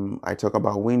I talk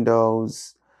about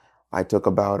Windows, I talk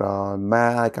about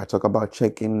Mac, I talk about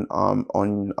checking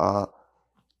on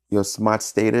your smart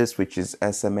status, which is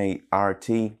SMART.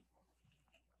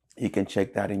 You can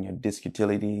check that in your disk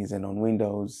utilities and on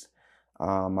Windows.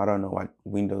 I don't know what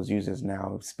Windows uses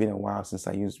now. It's been a while since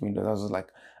I used Windows.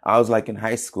 I was like in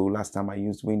high school last time I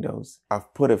used Windows.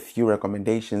 I've put a few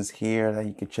recommendations here that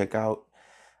you can check out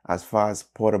as far as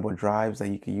portable drives that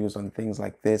you can use on things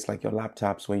like this, like your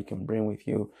laptops where you can bring with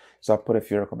you. So I put a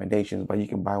few recommendations, but you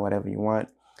can buy whatever you want.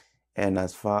 And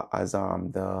as far as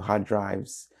the hard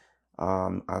drives,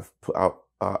 I've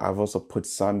also put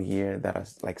some here that are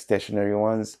like stationary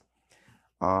ones,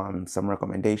 some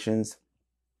recommendations.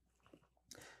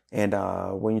 And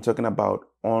when you're talking about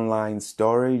online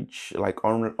storage, like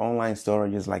online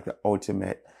storage is like the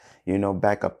ultimate,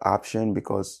 backup option,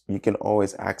 because you can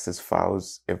always access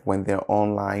files. When they're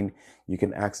online, you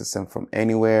can access them from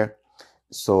anywhere.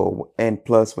 So, and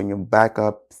plus when you back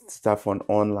up stuff on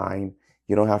online,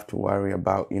 you don't have to worry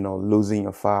about, losing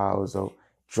your files or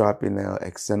dropping the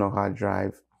external hard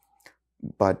drive.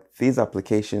 But these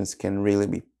applications can really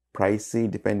be pricey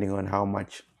depending on how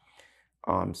much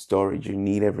storage you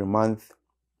need every month.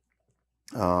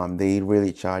 They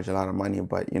really charge a lot of money,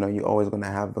 but you're always going to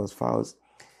have those files.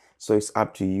 So it's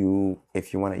up to you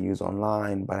if you want to use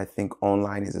online, but I think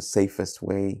online is the safest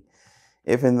way.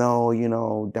 Even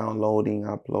though, downloading,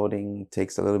 uploading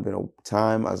takes a little bit of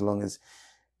time, as long as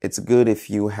it's good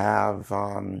if you have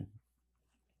a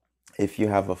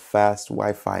fast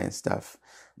Wi-Fi and stuff,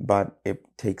 but it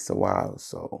takes a while.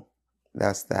 So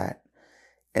that's that.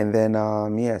 And then,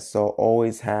 so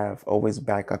always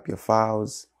back up your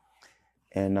files.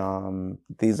 And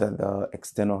these are the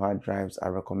external hard drives I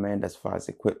recommend as far as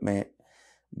equipment.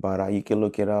 But you can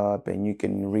look it up and you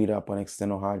can read up on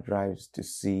external hard drives to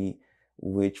see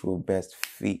which will best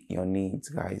fit your needs,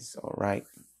 guys. All right.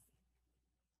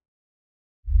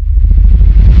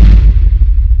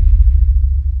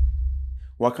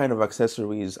 What kind of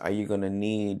accessories are you going to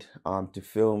need to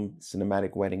film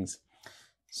cinematic weddings?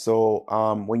 So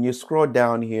when you scroll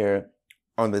down here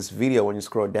on this video, when you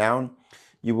scroll down,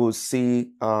 you will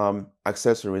see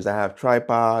accessories. I have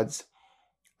tripods,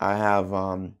 I have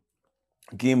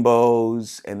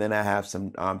gimbals, and then I have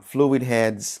some fluid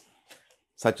heads,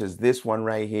 such as this one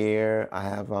right here. I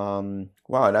have,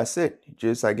 wow, that's it.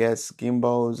 Just, I guess,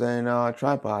 gimbals and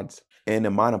tripods and a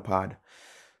monopod.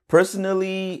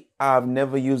 Personally, I've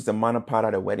never used a monopod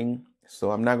at a wedding,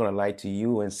 so I'm not going to lie to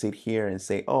you and sit here and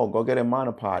say, oh, go get a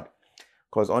monopod.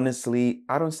 Because honestly,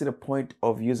 I don't see the point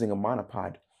of using a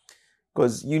monopod.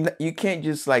 Because you can't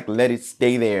just like let it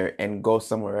stay there and go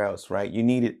somewhere else, right? You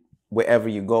need it wherever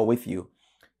you go with you.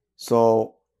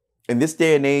 So in this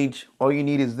day and age, all you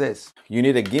need is this. You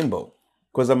need a gimbal.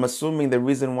 Because I'm assuming the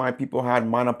reason why people had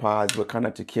monopods were kind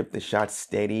of to keep the shot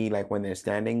steady, like when they're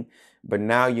standing. But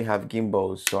now you have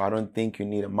gimbals, so I don't think you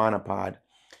need a monopod.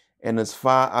 And as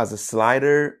far as a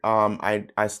slider,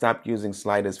 I stopped using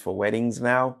sliders for weddings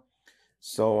now.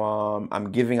 So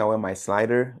I'm giving away my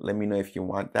slider. Let me know if you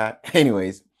want that.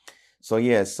 Anyways, so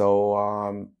yeah,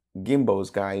 so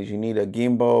gimbals, guys. You need a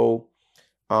gimbal.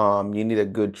 You need a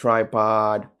good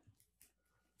tripod.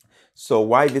 So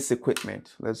why this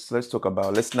equipment? Let's talk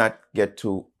about. Let's not get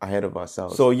too ahead of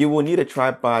ourselves. So you will need a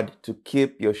tripod to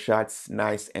keep your shots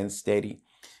nice and steady,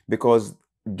 because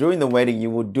during the wedding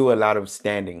you will do a lot of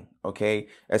standing, okay?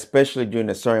 Especially during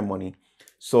the ceremony.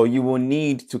 So you will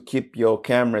need to keep your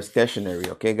camera stationary,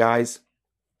 okay, guys?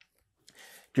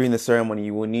 During the ceremony,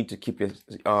 you will need to keep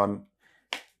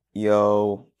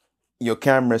your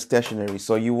camera stationary.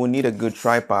 So you will need a good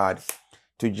tripod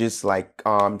to just like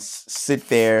sit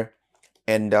there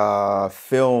and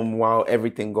film while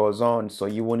everything goes on. So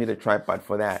you will need a tripod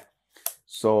for that.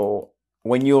 So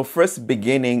when you're first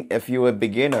beginning, if you're a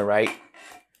beginner, right?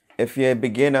 If you're a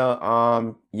beginner,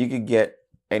 you could get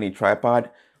any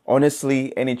tripod.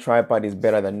 Honestly, any tripod is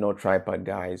better than no tripod,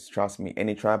 guys. Trust me,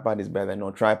 any tripod is better than no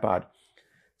tripod.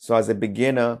 So as a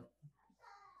beginner,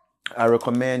 I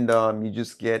recommend you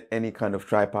just get any kind of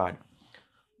tripod.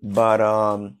 But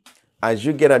as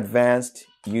you get advanced,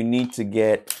 you need to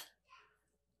get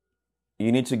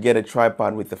a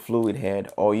tripod with a fluid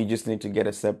head, or you just need to get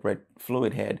a separate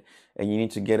fluid head, and you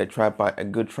need to get a tripod, a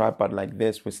good tripod like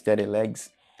this with steady legs.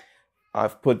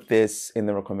 I've put this in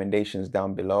the recommendations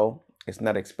down below. It's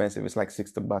not expensive. It's like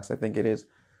 $60, I think it is.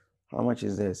 How much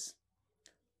is this?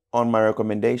 On my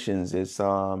recommendations, it's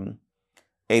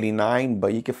 89,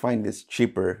 but you can find this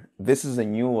cheaper. This is a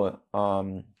newer,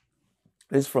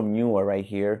 this is from Newer right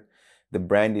here. The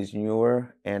brand is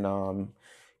Newer, and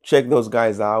check those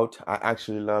guys out. I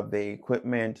actually love the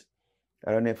equipment.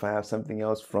 I don't know if I have something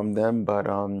else from them, but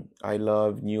I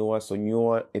love Newer. So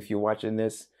Newer, if you're watching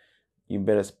this, you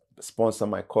better sponsor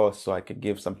my course so I could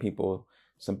give some people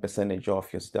some percentage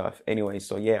off your stuff. Anyway,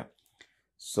 so yeah.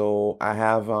 So I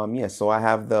have so I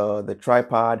have the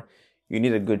tripod. You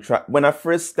need a good When I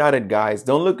first started, guys,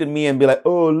 don't look at me and be like,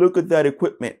 "Oh, look at that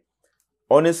equipment."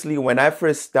 Honestly, when I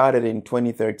first started in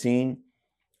 2013,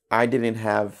 I didn't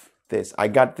have this. I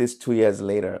got this 2 years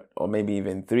later, or maybe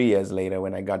even 3 years later,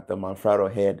 when I got the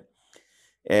Manfrotto head.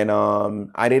 And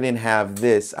I didn't have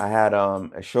this. I had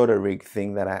a shoulder rig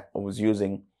thing that I was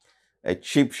using, a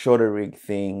cheap shoulder rig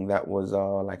thing that was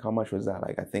like, how much was that?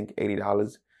 Like, I think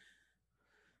 $80.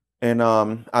 And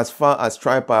as far as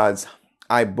tripods,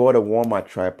 I bought a Walmart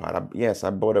tripod. Yes, I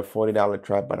bought a $40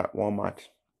 tripod at Walmart,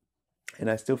 and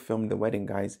I still filmed the wedding,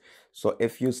 guys. So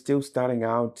if you're still starting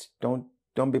out,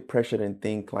 don't be pressured and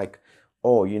think like,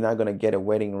 oh, you're not gonna get a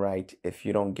wedding right if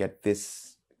you don't get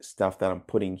this stuff that I'm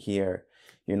putting here.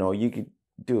 You know, you could,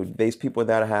 dude, there's people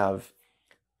that have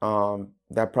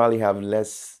that probably have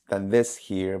less than this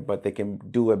here, but they can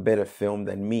do a better film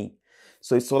than me.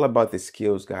 So it's all about the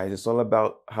skills, guys. It's all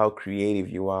about how creative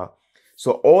you are.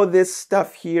 So all this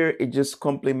stuff here, it just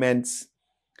complements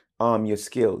your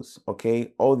skills,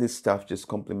 okay? All this stuff just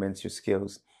complements your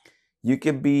skills. You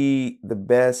can be the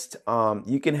best,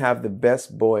 you can have the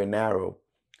best bow and arrow,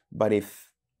 but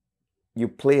if you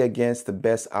play against the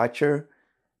best archer,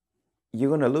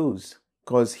 you're gonna lose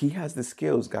because he has the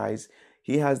skills, guys.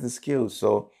 He has the skills.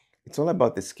 So it's all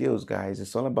about the skills, guys.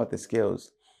 It's all about the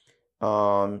skills.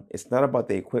 It's not about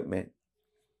the equipment.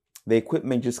 The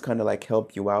equipment just kind of like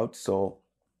help you out. So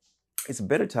it's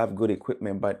better to have good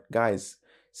equipment. But guys,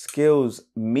 skills,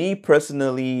 me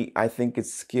personally, I think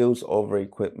it's skills over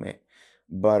equipment.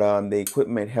 But the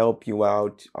equipment help you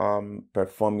out,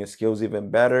 perform your skills even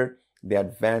better. They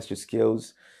advance your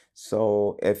skills.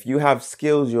 So if you have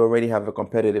skills, you already have a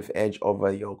competitive edge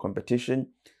over your competition.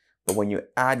 But when you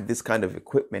add this kind of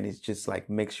equipment, it just like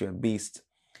makes you a beast.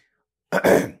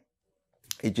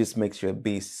 It just makes you a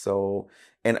beast. So,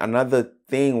 and another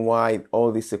thing why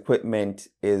all this equipment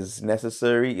is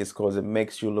necessary is because it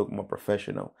makes you look more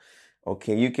professional.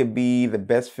 Okay, you could be the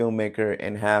best filmmaker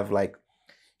and have like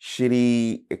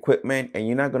shitty equipment, and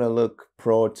you're not gonna look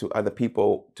pro to other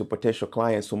people, to potential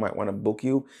clients who might want to book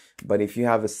you. But if you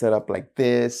have a setup like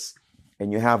this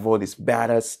and you have all this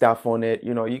badass stuff on it,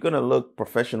 you know, you're gonna look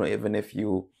professional even if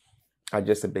you are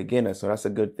just a beginner. So that's a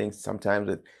good thing.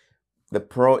 Sometimes the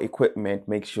pro equipment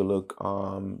makes you look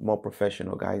more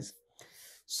professional, guys.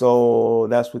 So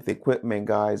that's with the equipment,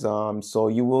 guys. So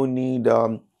you will need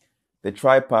the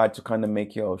tripod to kind of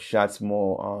make your shots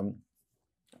more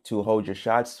to hold your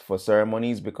shots for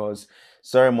ceremonies, because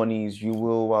ceremonies you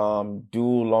will do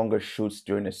longer shoots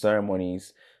during the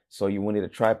ceremonies, so you will need a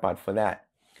tripod for that.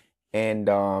 And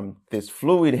this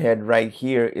fluid head right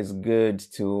here is good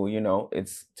to, you know,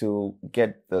 it's to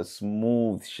get the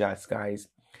smooth shots, guys.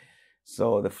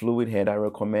 So the fluid head I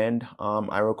recommend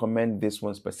this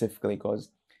one specifically because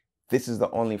this is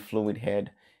the only fluid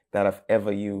head that I've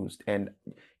ever used. And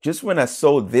just when I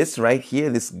saw this right here,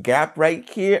 this gap right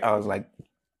here, I was like,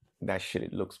 that shit,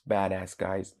 it looks badass,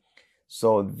 guys.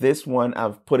 So this one,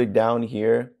 I've put it down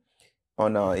here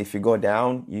on if you go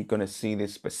down, you're gonna see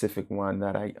this specific one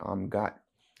that I got.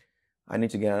 I need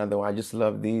to get another one. I just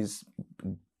love these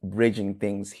bridging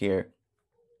things here.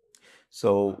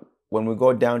 So when we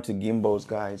go down to gimbals,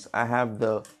 guys, I have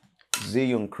the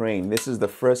Zhiyun crane. This is the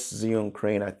first Zhiyun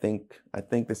crane. I think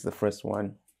this is the first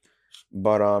one.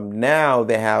 But now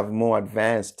they have more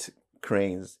advanced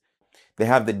cranes. They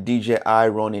have the DJI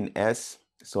Ronin S.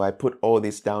 So I put all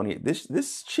this down here. This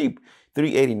is cheap.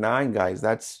 $389, guys.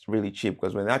 That's really cheap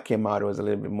because when that came out, it was a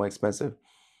little bit more expensive.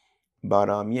 But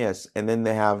yes, and then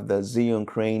they have the Xeon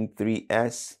Crane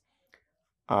 3S.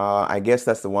 I guess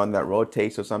that's the one that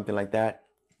rotates or something like that.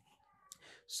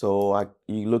 So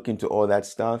you look into all that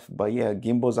stuff. But yeah,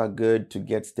 gimbals are good to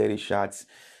get steady shots,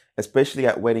 especially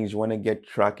at weddings. You want to get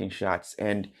tracking shots.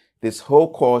 And this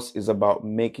whole course is about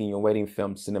making your wedding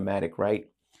film cinematic, right?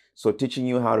 So teaching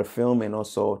you how to film and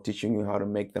also teaching you how to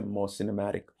make them more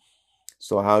cinematic.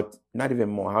 So not even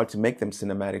more, how to make them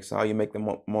cinematic. So how you make them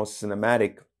more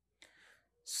cinematic.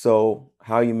 So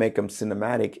how you make them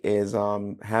cinematic is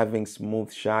having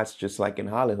smooth shots just like in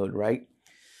Hollywood, right?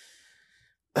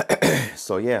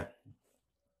 So yeah,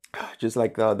 just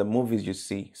like the movies you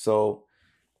see. So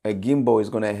a gimbal is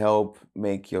going to help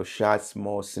make your shots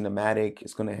more cinematic.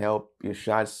 It's going to help your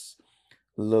shots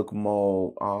look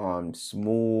more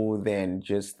smooth, and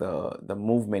just the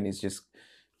movement is just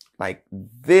like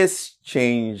this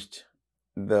changed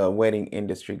the wedding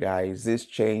industry, guys. This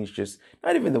changed just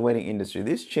not even the wedding industry.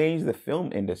 This changed the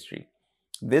film industry.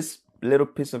 This little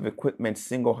piece of equipment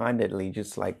single-handedly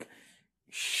just like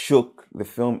shook the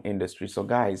film industry. So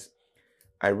guys,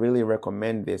 I really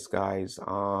recommend this, guys.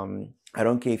 I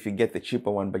don't care if you get the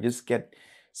cheaper one, but just get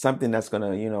something that's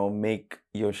gonna, make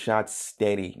your shots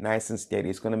steady, nice and steady.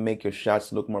 It's gonna make your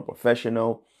shots look more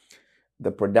professional.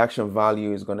 The production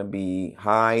value is gonna be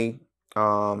high.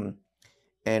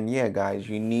 And yeah, guys,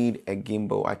 you need a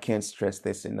gimbal. I can't stress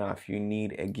this enough. You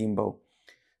need a gimbal.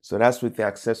 So that's with the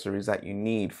accessories that you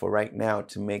need for right now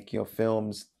to make your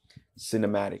films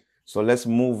cinematic. So let's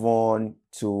move on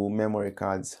to memory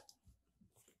cards.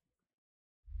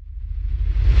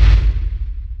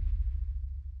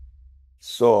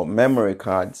 So memory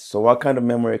cards. So what kind of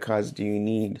memory cards do you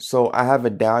need? So I have a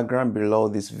diagram below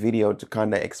this video to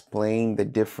kind of explain the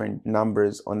different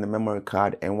numbers on the memory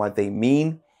card and what they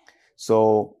mean.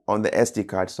 So on the SD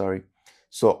card, sorry.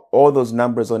 So all those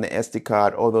numbers on the SD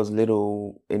card, all those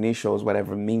little initials,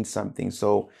 whatever, mean something.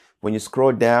 So when you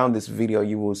scroll down this video,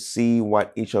 you will see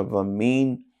what each of them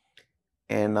mean.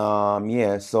 And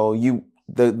yeah, so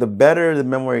the better the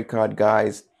memory card,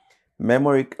 guys,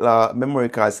 memory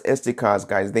cards, SD cards,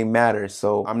 guys, they matter.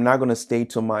 So I'm not gonna stay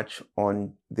too much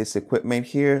on this equipment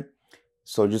here.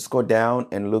 So just go down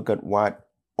and look at what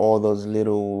all those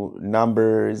little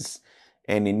numbers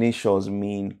and initials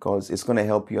mean, because it's gonna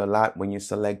help you a lot when you're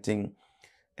selecting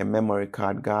a memory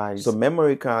card, guys. So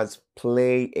memory cards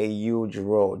play a huge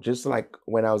role. Just like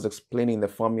when I was explaining the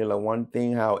Formula One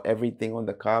thing, how everything on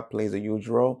the car plays a huge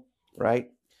role,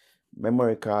 right?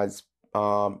 Memory cards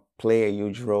play a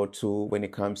huge role too when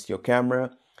it comes to your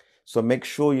camera. So make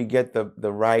sure you get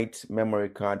the right memory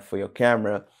card for your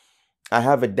camera. I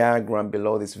have a diagram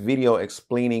below this video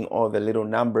explaining all the little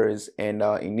numbers and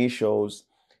initials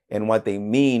and what they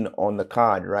mean on the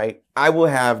card, right? I will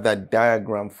have that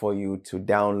diagram for you to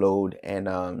download,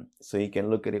 and so you can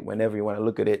look at it whenever you want to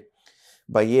look at it.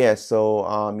 But yeah,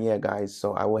 so yeah, guys,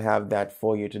 so I will have that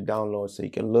for you to download so you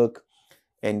can look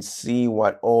and see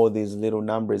what all these little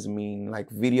numbers mean, like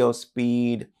video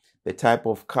speed, the type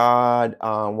of card,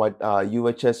 what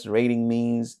UHS rating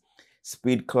means,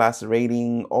 speed class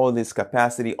rating, all this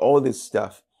capacity, all this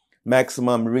stuff,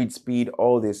 maximum read speed,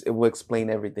 all this. It will explain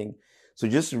everything. So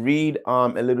just read a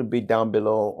little bit down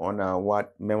below on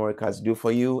what memory cards do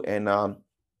for you, and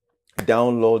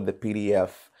download the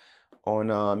PDF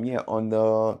on yeah, on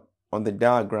the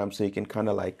diagram, so you can kind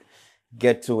of like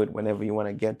get to it whenever you want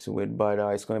to get to it. But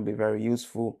it's going to be very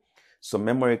useful. So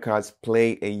memory cards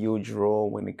play a huge role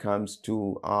when it comes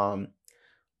to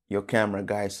your camera,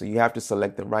 guys. So you have to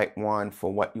select the right one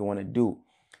for what you want to do.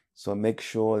 So make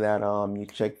sure that you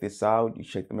check this out, you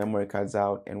check the memory cards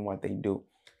out and what they do.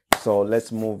 So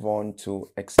let's move on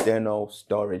to external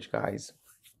storage, guys.